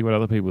interesting to see what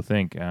other people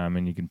think,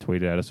 and you can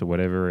tweet at us or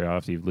whatever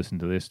after you've listened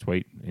to this.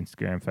 Tweet,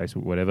 Instagram,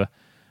 Facebook, whatever.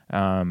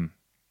 Let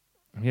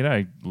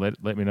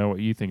me know what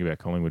you think about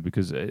Collingwood,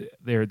 because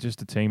they're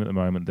just a team at the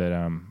moment that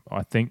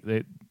I think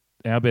that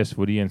our best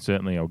footy, and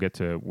certainly I'll get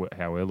to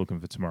how we're looking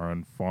for tomorrow.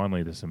 And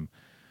finally, there's some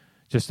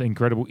just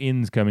incredible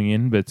ins coming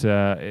in, but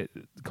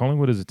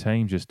Collingwood as a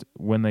team, just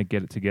when they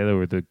get it together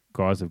with the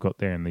guys they've got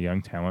there and the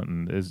young talent,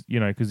 and there's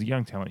because the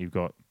young talent you've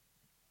got,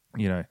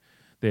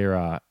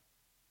 they're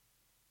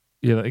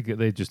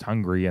just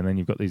hungry, and then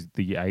you've got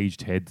the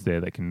aged heads there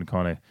that can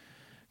kind of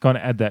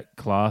add that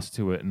class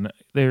to it. And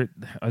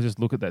I just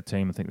look at that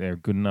team and think they're a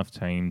good enough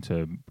team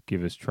to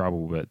give us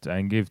trouble,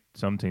 and give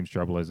some teams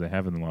trouble as they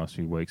have in the last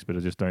few weeks. But I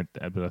just don't.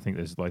 But I think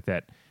there's like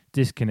that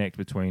disconnect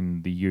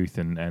between the youth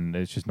and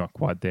it's just not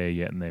quite there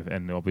yet.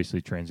 And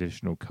obviously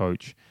transitional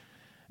coach,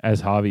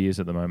 as Harvey is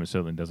at the moment,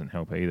 certainly doesn't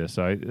help either.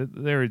 So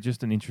they're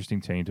just an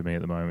interesting team to me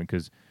at the moment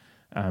because.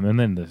 And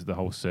then the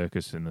whole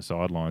circus in the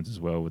sidelines as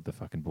well with the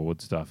fucking board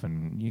stuff.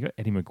 And you got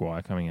Eddie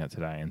Maguire coming out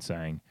today and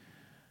saying,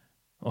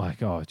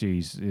 like, oh,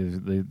 geez,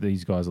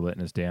 these guys are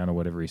letting us down or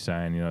whatever he's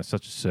saying. It's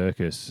such a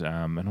circus.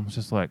 And I'm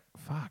just like,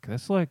 fuck,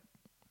 that's like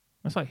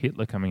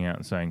Hitler coming out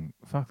and saying,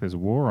 fuck, there's a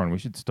war on. We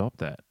should stop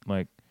that.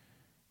 Like,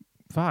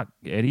 fuck,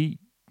 Eddie,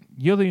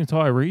 you're the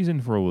entire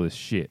reason for all this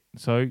shit.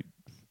 So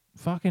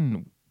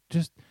fucking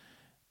just...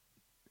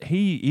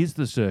 He is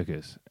the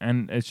circus,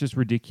 and it's just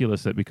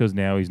ridiculous that because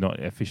now he's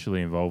not officially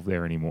involved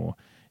there anymore,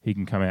 he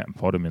can come out and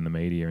pot him in the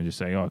media and just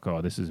say, oh,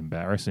 God, this is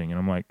embarrassing. And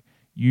I'm like,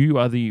 you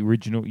are the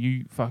original,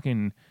 you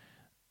fucking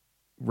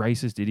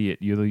racist idiot.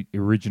 You're the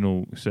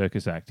original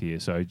circus act here,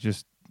 so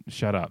just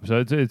shut up.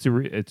 So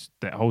it's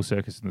that whole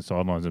circus in the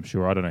sidelines, I'm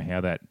sure. I don't know how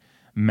that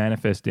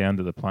manifests down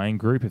to the playing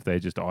group, if they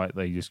just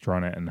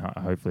trying to, and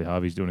hopefully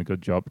Harvey's doing a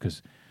good job,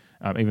 because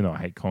even though I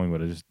hate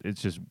Collingwood,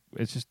 it's just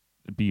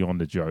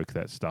beyond a joke,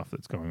 that stuff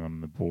that's going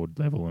on the board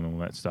level and all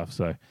that stuff.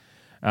 So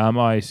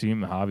I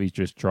assume Harvey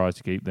just tries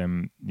to keep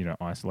them,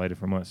 isolated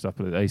from all that stuff,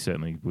 but they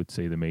certainly would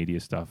see the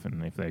media stuff,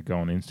 and if they go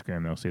on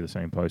Instagram, they'll see the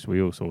same post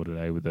we all saw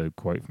today with the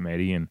quote from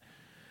Eddie. And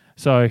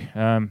so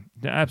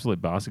the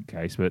absolute basket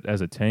case, but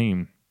as a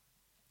team,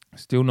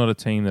 still not a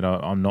team that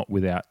I'm not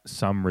without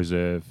some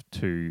reserve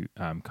to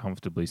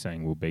comfortably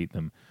saying we'll beat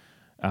them.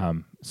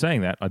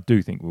 Saying that, I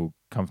do think we'll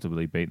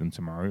comfortably beat them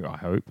tomorrow, I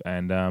hope,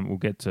 and we'll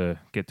get to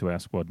our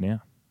squad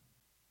now.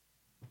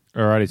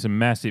 Alrighty, some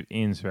massive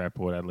ins for our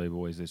Port Adelaide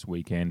boys this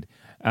weekend.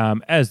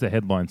 As the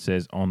headline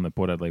says on the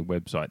Port Adelaide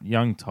website,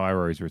 young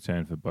Tyros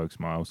return for Boak's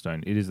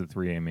milestone. It is the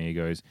Three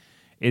Amigos.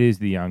 It is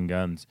the Young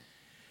Guns.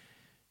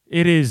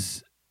 It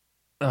is...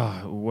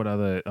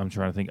 I'm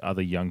trying to think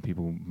other young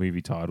people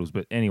movie titles,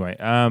 but anyway,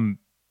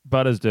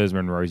 Butters, Dersma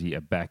and Rosie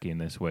are back in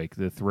this week.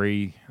 The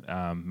three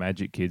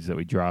Magic kids that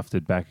we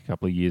drafted back a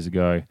couple of years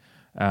ago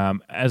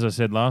As I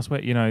said last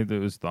week,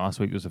 last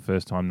week was the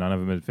first time none of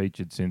them had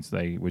featured since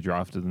they were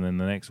drafted, and then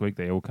the next week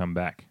they all come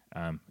back.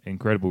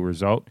 Incredible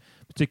result,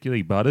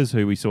 particularly Butters,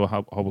 who we saw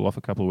hobble off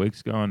a couple of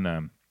weeks ago,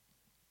 and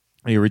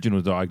the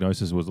original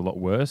diagnosis was a lot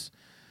worse.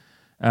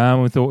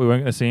 We thought we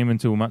weren't going to see him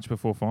until much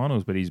before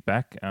finals, but he's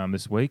back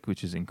this week,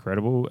 which is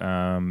incredible.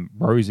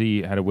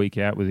 Rosie had a week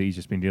out with he's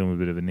just been dealing with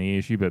a bit of a knee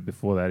issue, but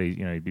before that,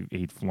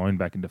 he'd flown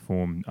back into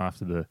form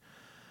after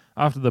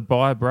the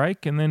bye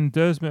break. And then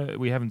Dersma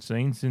we haven't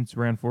seen since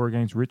round 4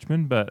 against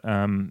Richmond, but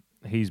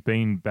he's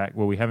been back.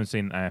 Well, we haven't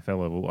seen an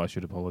AFL level. I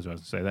should apologise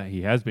and say that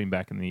he has been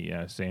back in the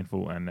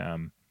Sandful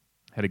and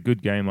had a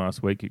good game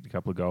last week, kicked a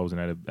couple of goals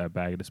and had a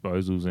bag of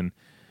disposals and.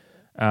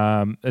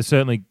 It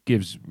certainly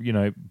gives,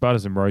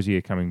 Butters and Rosie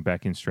are coming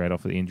back in straight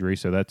off of the injury,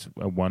 so that's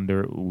a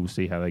wonder. We'll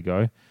see how they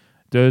go.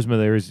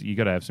 Dersma, you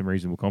got to have some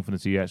reasonable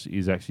confidence. He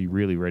is actually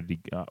really ready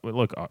to go.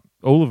 Look,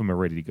 all of them are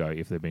ready to go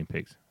if they've been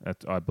picked.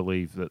 I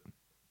believe that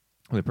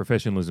the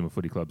professionalism of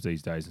footy clubs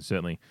these days, and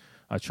certainly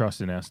I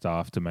trust in our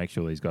staff to make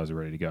sure these guys are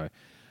ready to go.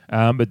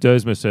 But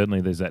Dersma,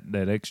 certainly there's that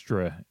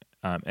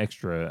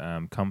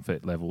extra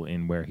comfort level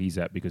in where he's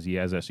at because he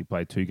has actually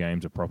played 2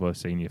 games of proper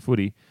senior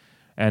footy.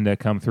 And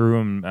come through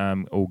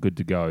him all good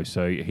to go.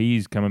 So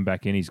he's coming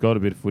back in. He's got a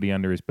bit of footy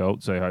under his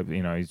belt. So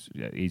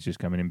he's just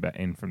coming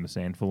in from the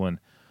Sandful, and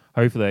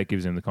hopefully that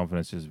gives him the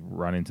confidence to just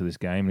run into this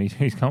game. And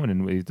he's coming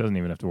in. He doesn't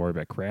even have to worry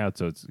about crowd.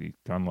 So it's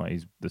kind of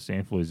like the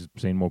Sandful has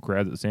seen more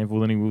crowds at the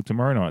Sandful than he will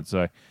tomorrow night.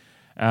 So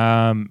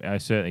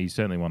he's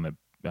certainly one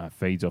that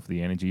feeds off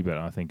the energy. But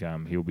I think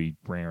he'll be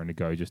raring to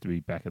go just to be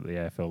back at the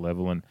AFL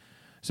level. And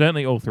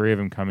certainly all 3 of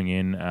them coming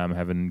in,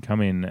 having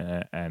come in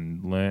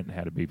and learnt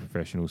how to be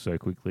professional so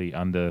quickly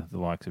under the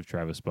likes of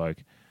Travis Spoke,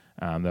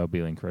 they'll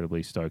be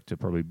incredibly stoked to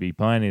probably be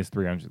playing his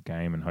 300th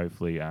game and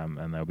hopefully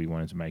and they'll be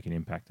wanting to make an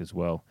impact as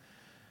well.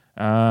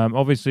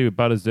 Obviously with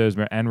Butters,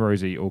 Dersma and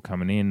Rosie all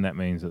coming in, that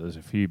means that there's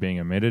a few being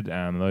omitted.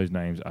 Those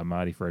names are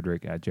Marty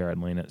Frederick, Jared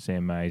Leonard,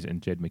 Sam Mays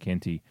and Jed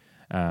McKenty.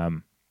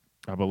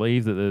 I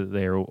believe that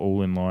they're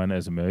all in line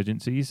as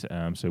emergencies,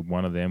 so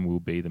one of them will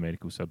be the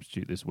medical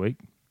substitute this week.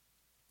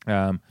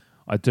 My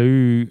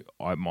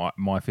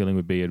feeling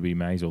would be it'd be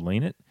Mays or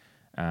Leanit.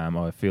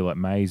 I feel like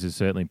Mays has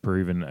certainly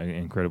proven an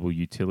incredible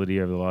utility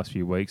over the last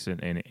few weeks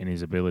and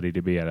his ability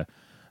to be able to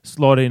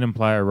slot in and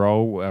play a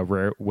role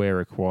where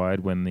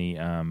required when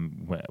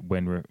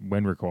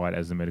required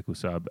as the medical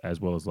sub,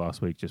 as well as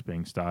last week just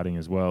being starting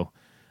as well.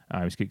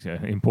 He's kicked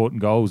important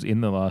goals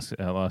in the last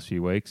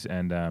few weeks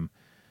and.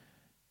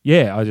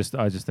 I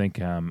just think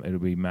it'll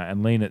be Matt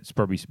and Lean. It's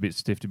probably a bit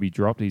stiff to be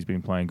dropped. He's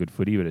been playing good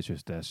footy, but it's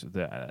just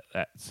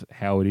that's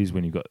how it is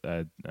when you've got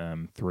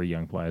 3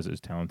 young players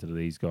as talented as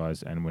these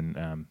guys, and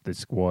when the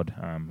squad,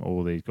 all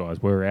of these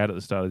guys were out at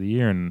the start of the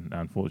year, and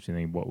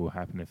unfortunately, what will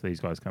happen if these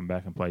guys come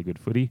back and play good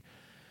footy,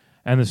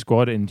 and the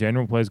squad in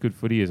general plays good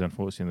footy, is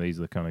unfortunately these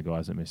are the kind of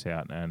guys that miss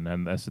out,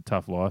 and that's the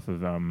tough life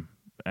of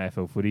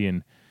AFL footy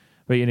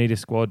But you need a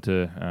squad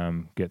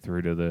to get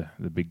through to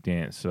the big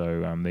dance.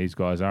 So these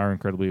guys are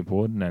incredibly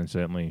important, and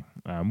certainly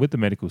with the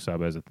medical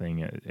sub as a thing,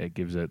 it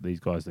gives these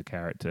guys the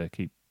carrot to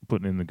keep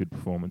putting in the good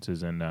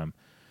performances and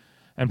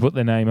put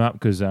their name up.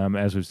 Because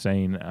as we've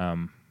seen,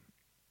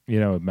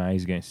 with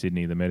Mays against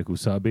Sydney, the medical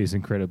sub is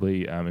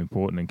incredibly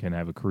important and can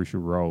have a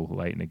crucial role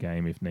late in the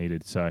game if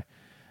needed. So.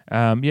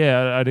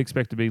 I'd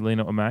expect to be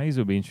Leonard or Mays.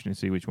 It'll be interesting to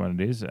see which one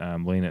it is.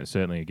 Leonard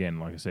certainly, again,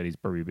 like I said, he's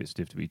probably a bit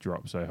stiff to be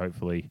dropped. So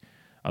hopefully.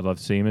 I'd love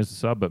to see him as a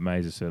sub, but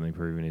Mays has certainly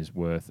proven his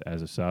worth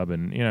as a sub.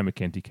 And,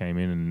 McKenty came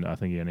in, and I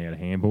think he only had a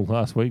handball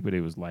last week, but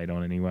he was late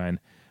on anyway.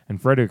 And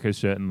Frederick has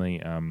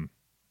certainly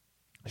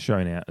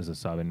shown out as a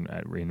sub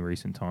in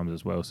recent times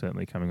as well,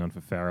 certainly coming on for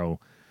Farrell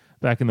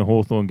back in the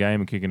Hawthorn game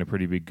and kicking a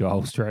pretty big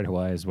goal straight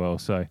away as well.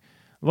 So a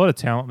lot of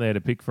talent there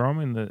to pick from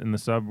in the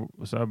sub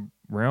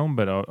realm,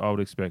 but I would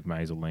expect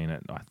Mays will lean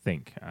it, I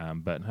think.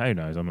 But who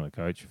knows? I'm not a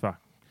coach. Fuck.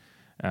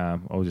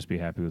 I'll just be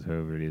happy with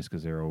whoever it is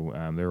because they're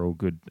all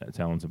good,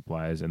 talented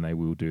players and they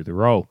will do the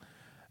role.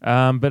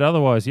 But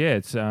otherwise,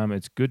 it's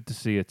good to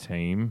see a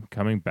team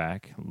coming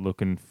back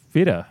looking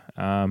fitter.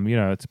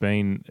 It's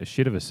been a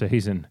shit of a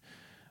season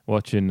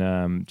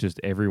watching just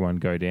everyone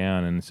go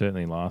down, and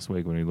certainly last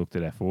week when we looked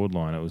at our forward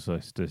line, it was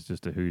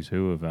just a who's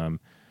who of the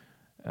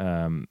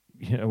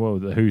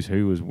who's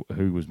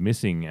who was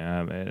missing,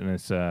 and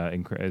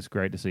it's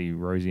great to see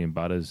Rosie and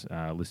Butters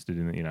listed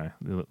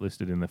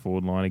in the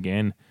forward line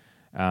again.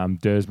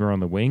 Dersma on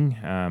the wing,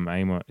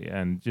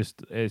 and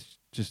it's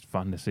just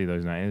fun to see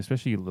those names,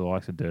 especially the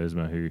likes of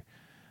Dersma, who,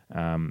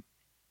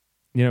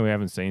 we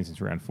haven't seen since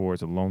round 4.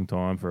 It's a long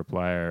time for a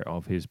player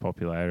of his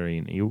popularity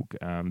and ilk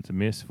to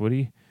miss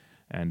footy,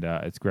 and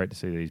it's great to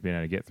see that he's been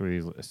able to get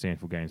through these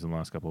Sandful games in the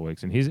last couple of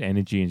weeks, and his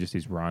energy and just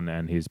his run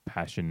and his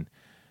passion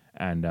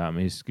and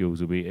his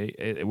skills will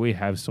be. We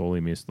have sorely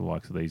missed the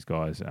likes of these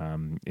guys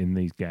in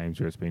these games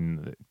where it's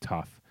been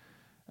tough.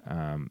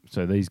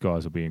 So these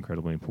guys will be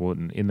incredibly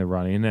important in the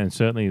run-in, and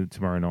certainly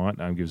tomorrow night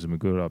gives them a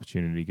good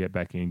opportunity to get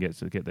back in, get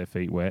their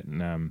feet wet,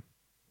 and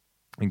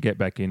get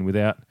back in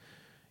without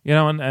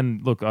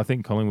And look, I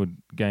think Collingwood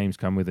games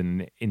come with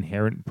an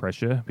inherent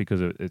pressure because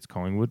it's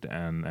Collingwood,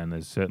 and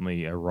there's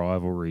certainly a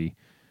rivalry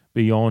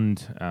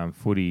beyond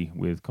footy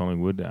with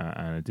Collingwood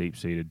and a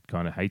deep-seated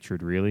kind of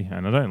hatred, really.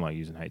 And I don't like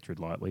using hatred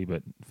lightly,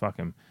 but fuck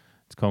them.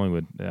 It's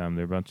Collingwood.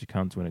 They're a bunch of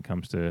cunts when it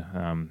comes to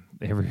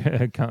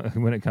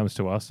when it comes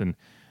to us and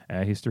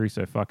our history.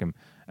 So fuck them.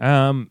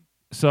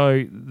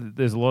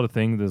 There's a lot of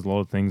things. There's a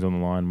lot of things on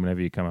the line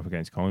whenever you come up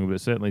against Collingwood.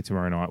 But certainly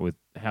tomorrow night, with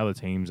how the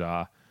teams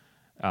are.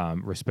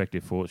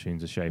 Respective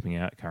fortunes are shaping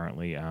out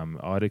currently.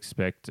 I'd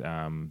expect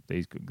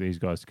these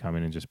guys to come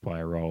in and just play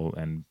a role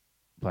in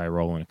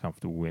a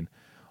comfortable win.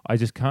 I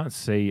just can't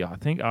see. I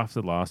think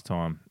after last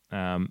time,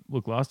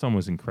 last time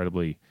was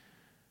incredibly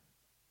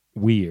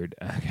weird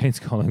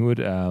against Collingwood.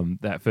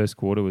 That first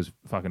quarter was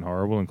fucking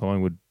horrible, and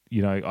Collingwood,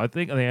 I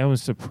think they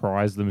almost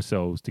surprised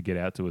themselves to get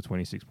out to a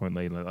 26-point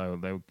lead.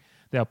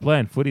 They were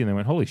playing footy, and they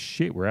went, "Holy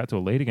shit, we're out to a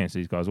lead against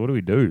these guys. What do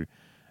we do?"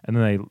 And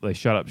then they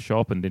shut up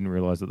shop and didn't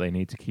realise that they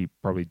need to keep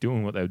probably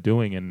doing what they were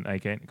doing, and they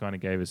kind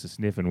of gave us a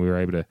sniff, and we were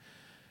able to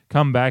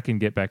come back and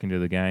get back into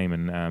the game.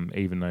 And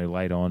even though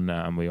late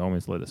on we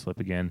almost let it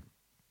slip again,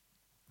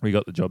 we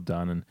got the job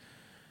done,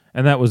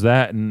 and that was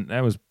that. And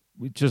that was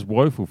just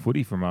woeful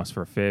footy from us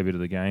for a fair bit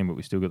of the game, but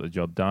we still got the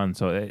job done.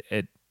 So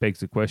it begs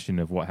the question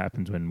of what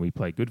happens when we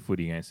play good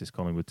footy against this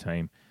Collingwood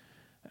team.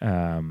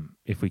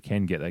 If we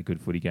can get that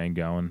good footy game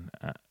going,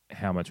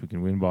 how much we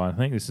can win by. I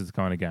think this is the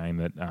kind of game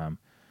that...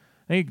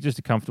 I think just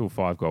a comfortable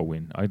 5-goal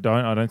win. I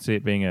don't see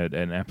it being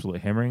an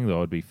absolute hammering,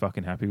 though I'd be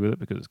fucking happy with it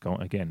because it's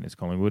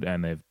Collingwood,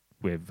 and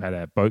we've had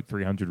our boat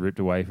 300 ripped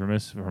away from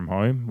us from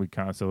home. We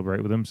can't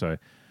celebrate with them, so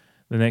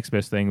the next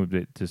best thing would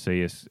be to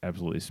see us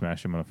absolutely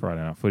smash them on a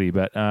Friday night footy.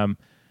 But I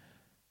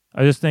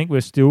just think we're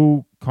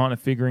still kind of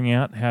figuring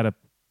out how to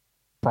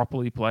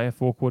properly play a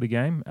 4-quarter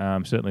game.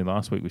 Certainly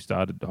last week we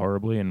started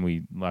horribly, and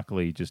we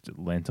luckily just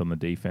lent on the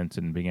defense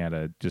and being able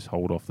to just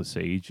hold off the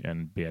siege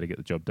and be able to get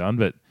the job done.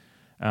 But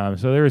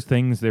so there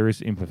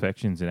is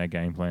imperfections in our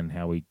game plan and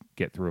how we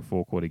get through a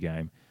 4-quarter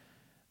game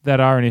that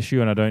are an issue,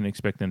 and I don't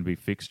expect them to be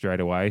fixed straight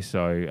away.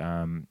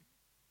 So,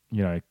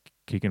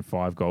 kicking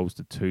 5 goals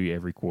to 2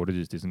 every quarter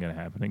just isn't going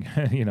to happen.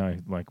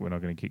 Like we're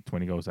not going to kick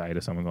 20 goals to 8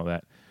 or something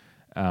like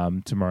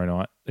that tomorrow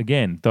night.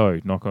 Again, though,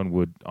 knock on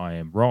wood, I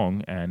am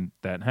wrong, and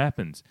that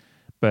happens.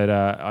 But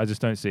I just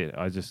don't see it.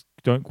 I just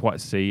don't quite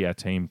see our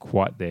team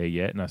quite there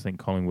yet, and I think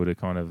Collingwood are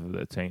kind of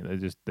the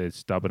team. They're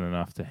stubborn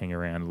enough to hang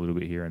around a little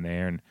bit here and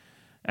there,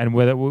 and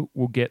whether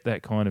we'll get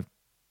that kind of...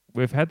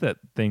 We've had that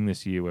thing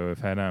this year where we've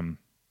had,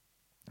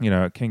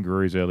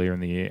 Kangaroos earlier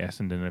in the year,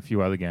 Essendon, a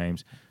few other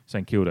games,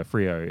 St Kilda,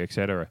 Freo,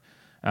 etc.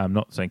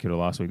 Not St Kilda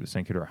last week, but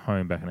St Kilda at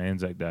home back on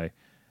Anzac Day.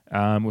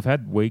 We've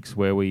had weeks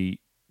where we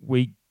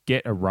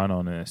get a run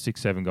on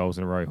 6-7 goals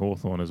in a row,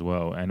 Hawthorn as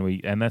well,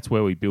 and that's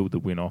where we build the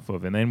win off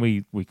of. And then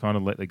we kind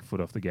of let the foot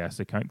off the gas.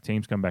 The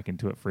teams come back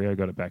into it. Freo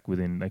got it back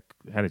they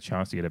had a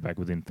chance to get it back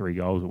within 3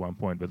 goals at one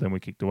point, but then we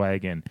kicked away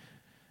again.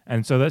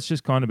 And so that's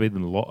just kind of been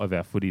a lot of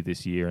our footy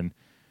this year. And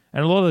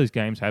a lot of those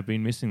games have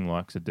been missing the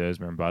likes of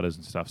Dersmer and Butters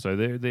and stuff. So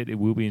it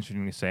will be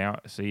interesting to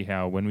see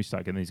how, when we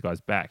start getting these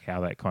guys back, how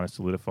that kind of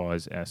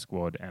solidifies our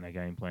squad and our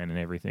game plan and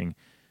everything.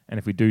 And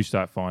if we do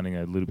start finding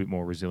a little bit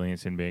more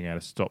resilience in being able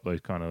to stop those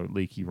kind of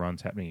leaky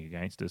runs happening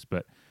against us.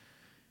 But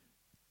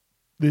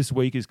this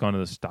week is kind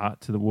of the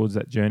start towards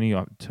that journey,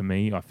 to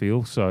me, I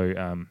feel. So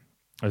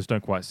I just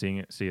don't quite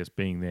see us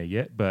being there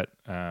yet. But...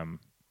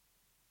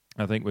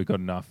 I think we've got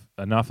enough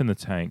in the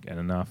tank and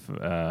enough,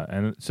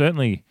 and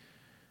certainly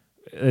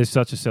there's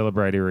such a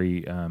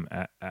celebratory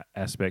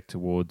aspect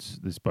towards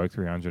this Boak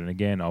 300. And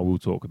again, I will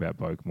talk about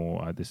Boak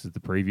more. This is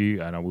the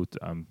preview, and I will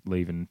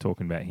leave in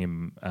talking about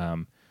him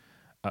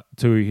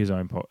to his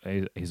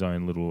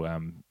own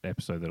little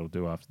episode that I'll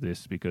do after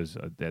this, because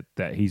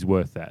that he's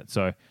worth that.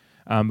 So,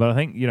 but I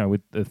think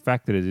with the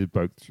fact that it is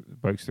Boak's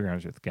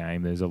 300th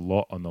game, there's a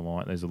lot on the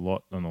line. There's a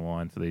lot on the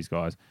line for these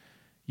guys.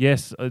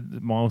 Yes,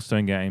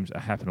 milestone games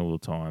happen all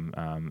the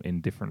time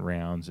in different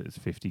rounds. It's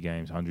 50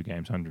 games, 100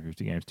 games,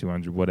 150 games,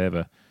 200,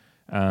 whatever.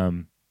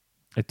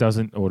 It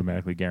doesn't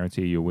automatically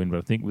guarantee you a win, but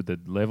I think with the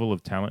level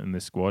of talent in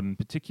this squad, and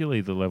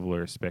particularly the level of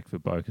respect for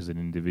Boak as an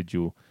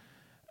individual,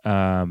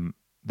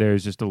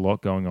 there's just a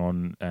lot going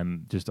on,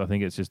 and I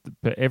think it's just...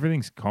 But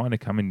everything's kind of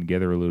coming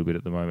together a little bit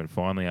at the moment,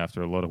 finally,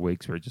 after a lot of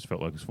weeks where it just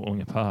felt like it was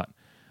falling apart.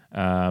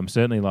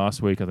 Certainly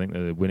last week, I think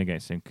the win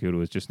against St Kilda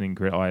was just an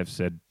incredible... I have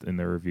said in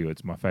the review,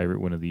 it's my favourite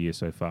win of the year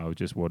so far,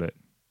 just what it...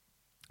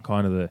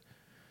 Kind of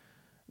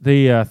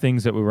the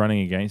things that were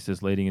running against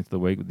us leading into the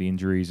week with the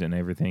injuries and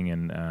everything,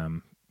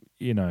 and,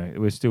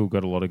 we've still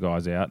got a lot of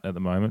guys out at the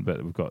moment,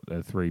 but we've got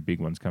 3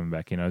 big ones coming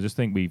back in. I just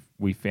think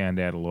we found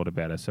out a lot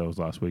about ourselves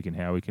last week and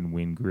how we can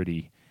win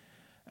gritty.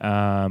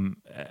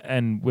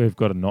 And we've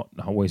got to not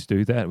always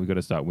do that. We've got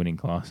to start winning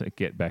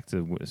get back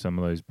to some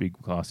of those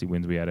big classy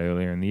wins we had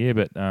earlier in the year,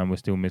 but we're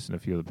still missing a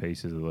few of the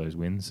pieces of those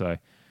wins. So I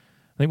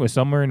think we're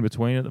somewhere in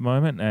between at the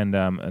moment, and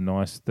a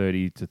nice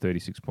 30 to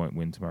 36 point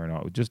win tomorrow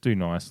night would just do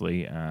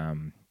nicely,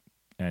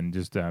 and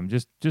just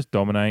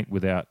dominate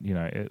without,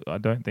 I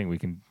don't think we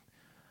can...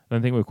 I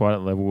don't think we're quite at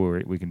a level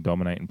where we can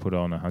dominate and put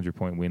on a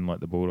 100-point win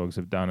like the Bulldogs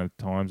have done at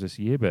times this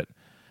year, but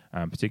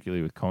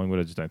particularly with Collingwood,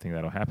 I just don't think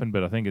that'll happen.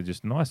 But I think it's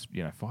just nice,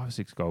 5 or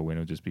 6 goal win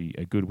will just be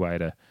a good way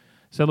to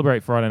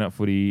celebrate Friday night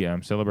footy,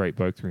 celebrate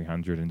Boak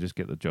 300, and just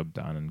get the job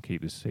done and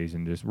keep this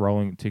season just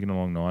rolling, ticking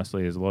along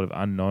nicely. There's a lot of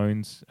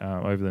unknowns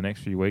over the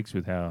next few weeks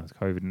with how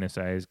COVID and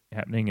SA is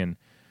happening,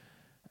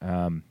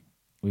 and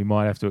we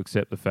might have to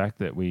accept the fact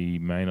that we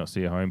may not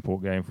see a home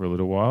port game for a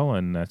little while,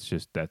 and that's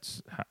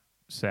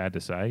sad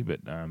to say, but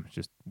it's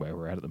just where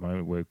we're at the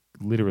moment. We're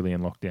literally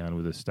in lockdown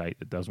with a state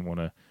that doesn't want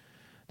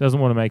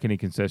to make any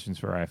concessions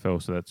for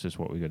AFL, so that's just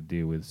what we've got to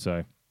deal with.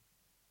 So,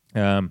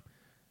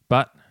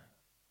 but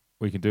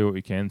we can do what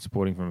we can,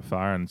 supporting from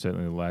afar, and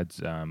certainly the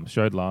lads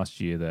showed last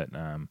year that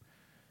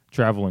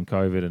travel and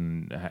COVID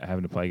and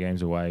having to play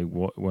games away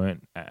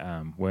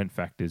weren't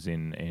factors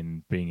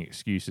in being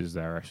excuses.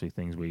 They are actually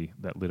things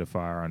that lit a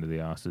fire under the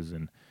arses,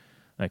 and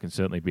they can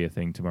certainly be a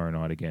thing tomorrow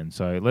night again.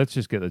 So let's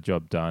just get the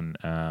job done.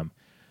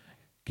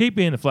 Keep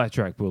being the flat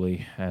track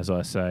bully, as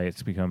I say.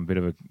 It's become a bit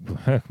of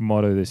a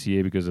motto this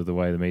year because of the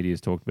way the media's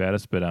talked about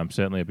us, but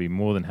certainly I'd be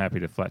more than happy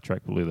to flat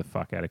track bully the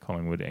fuck out of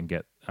Collingwood and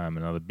get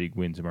another big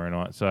win tomorrow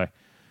night. So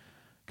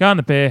go on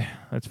the pair.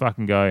 Let's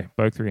fucking go.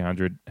 Boak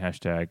 300,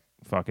 hashtag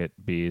fuck it,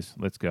 beers.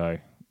 Let's go.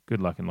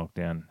 Good luck in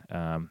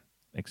lockdown,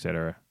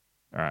 etc.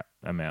 All right,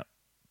 I'm out.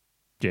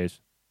 Cheers.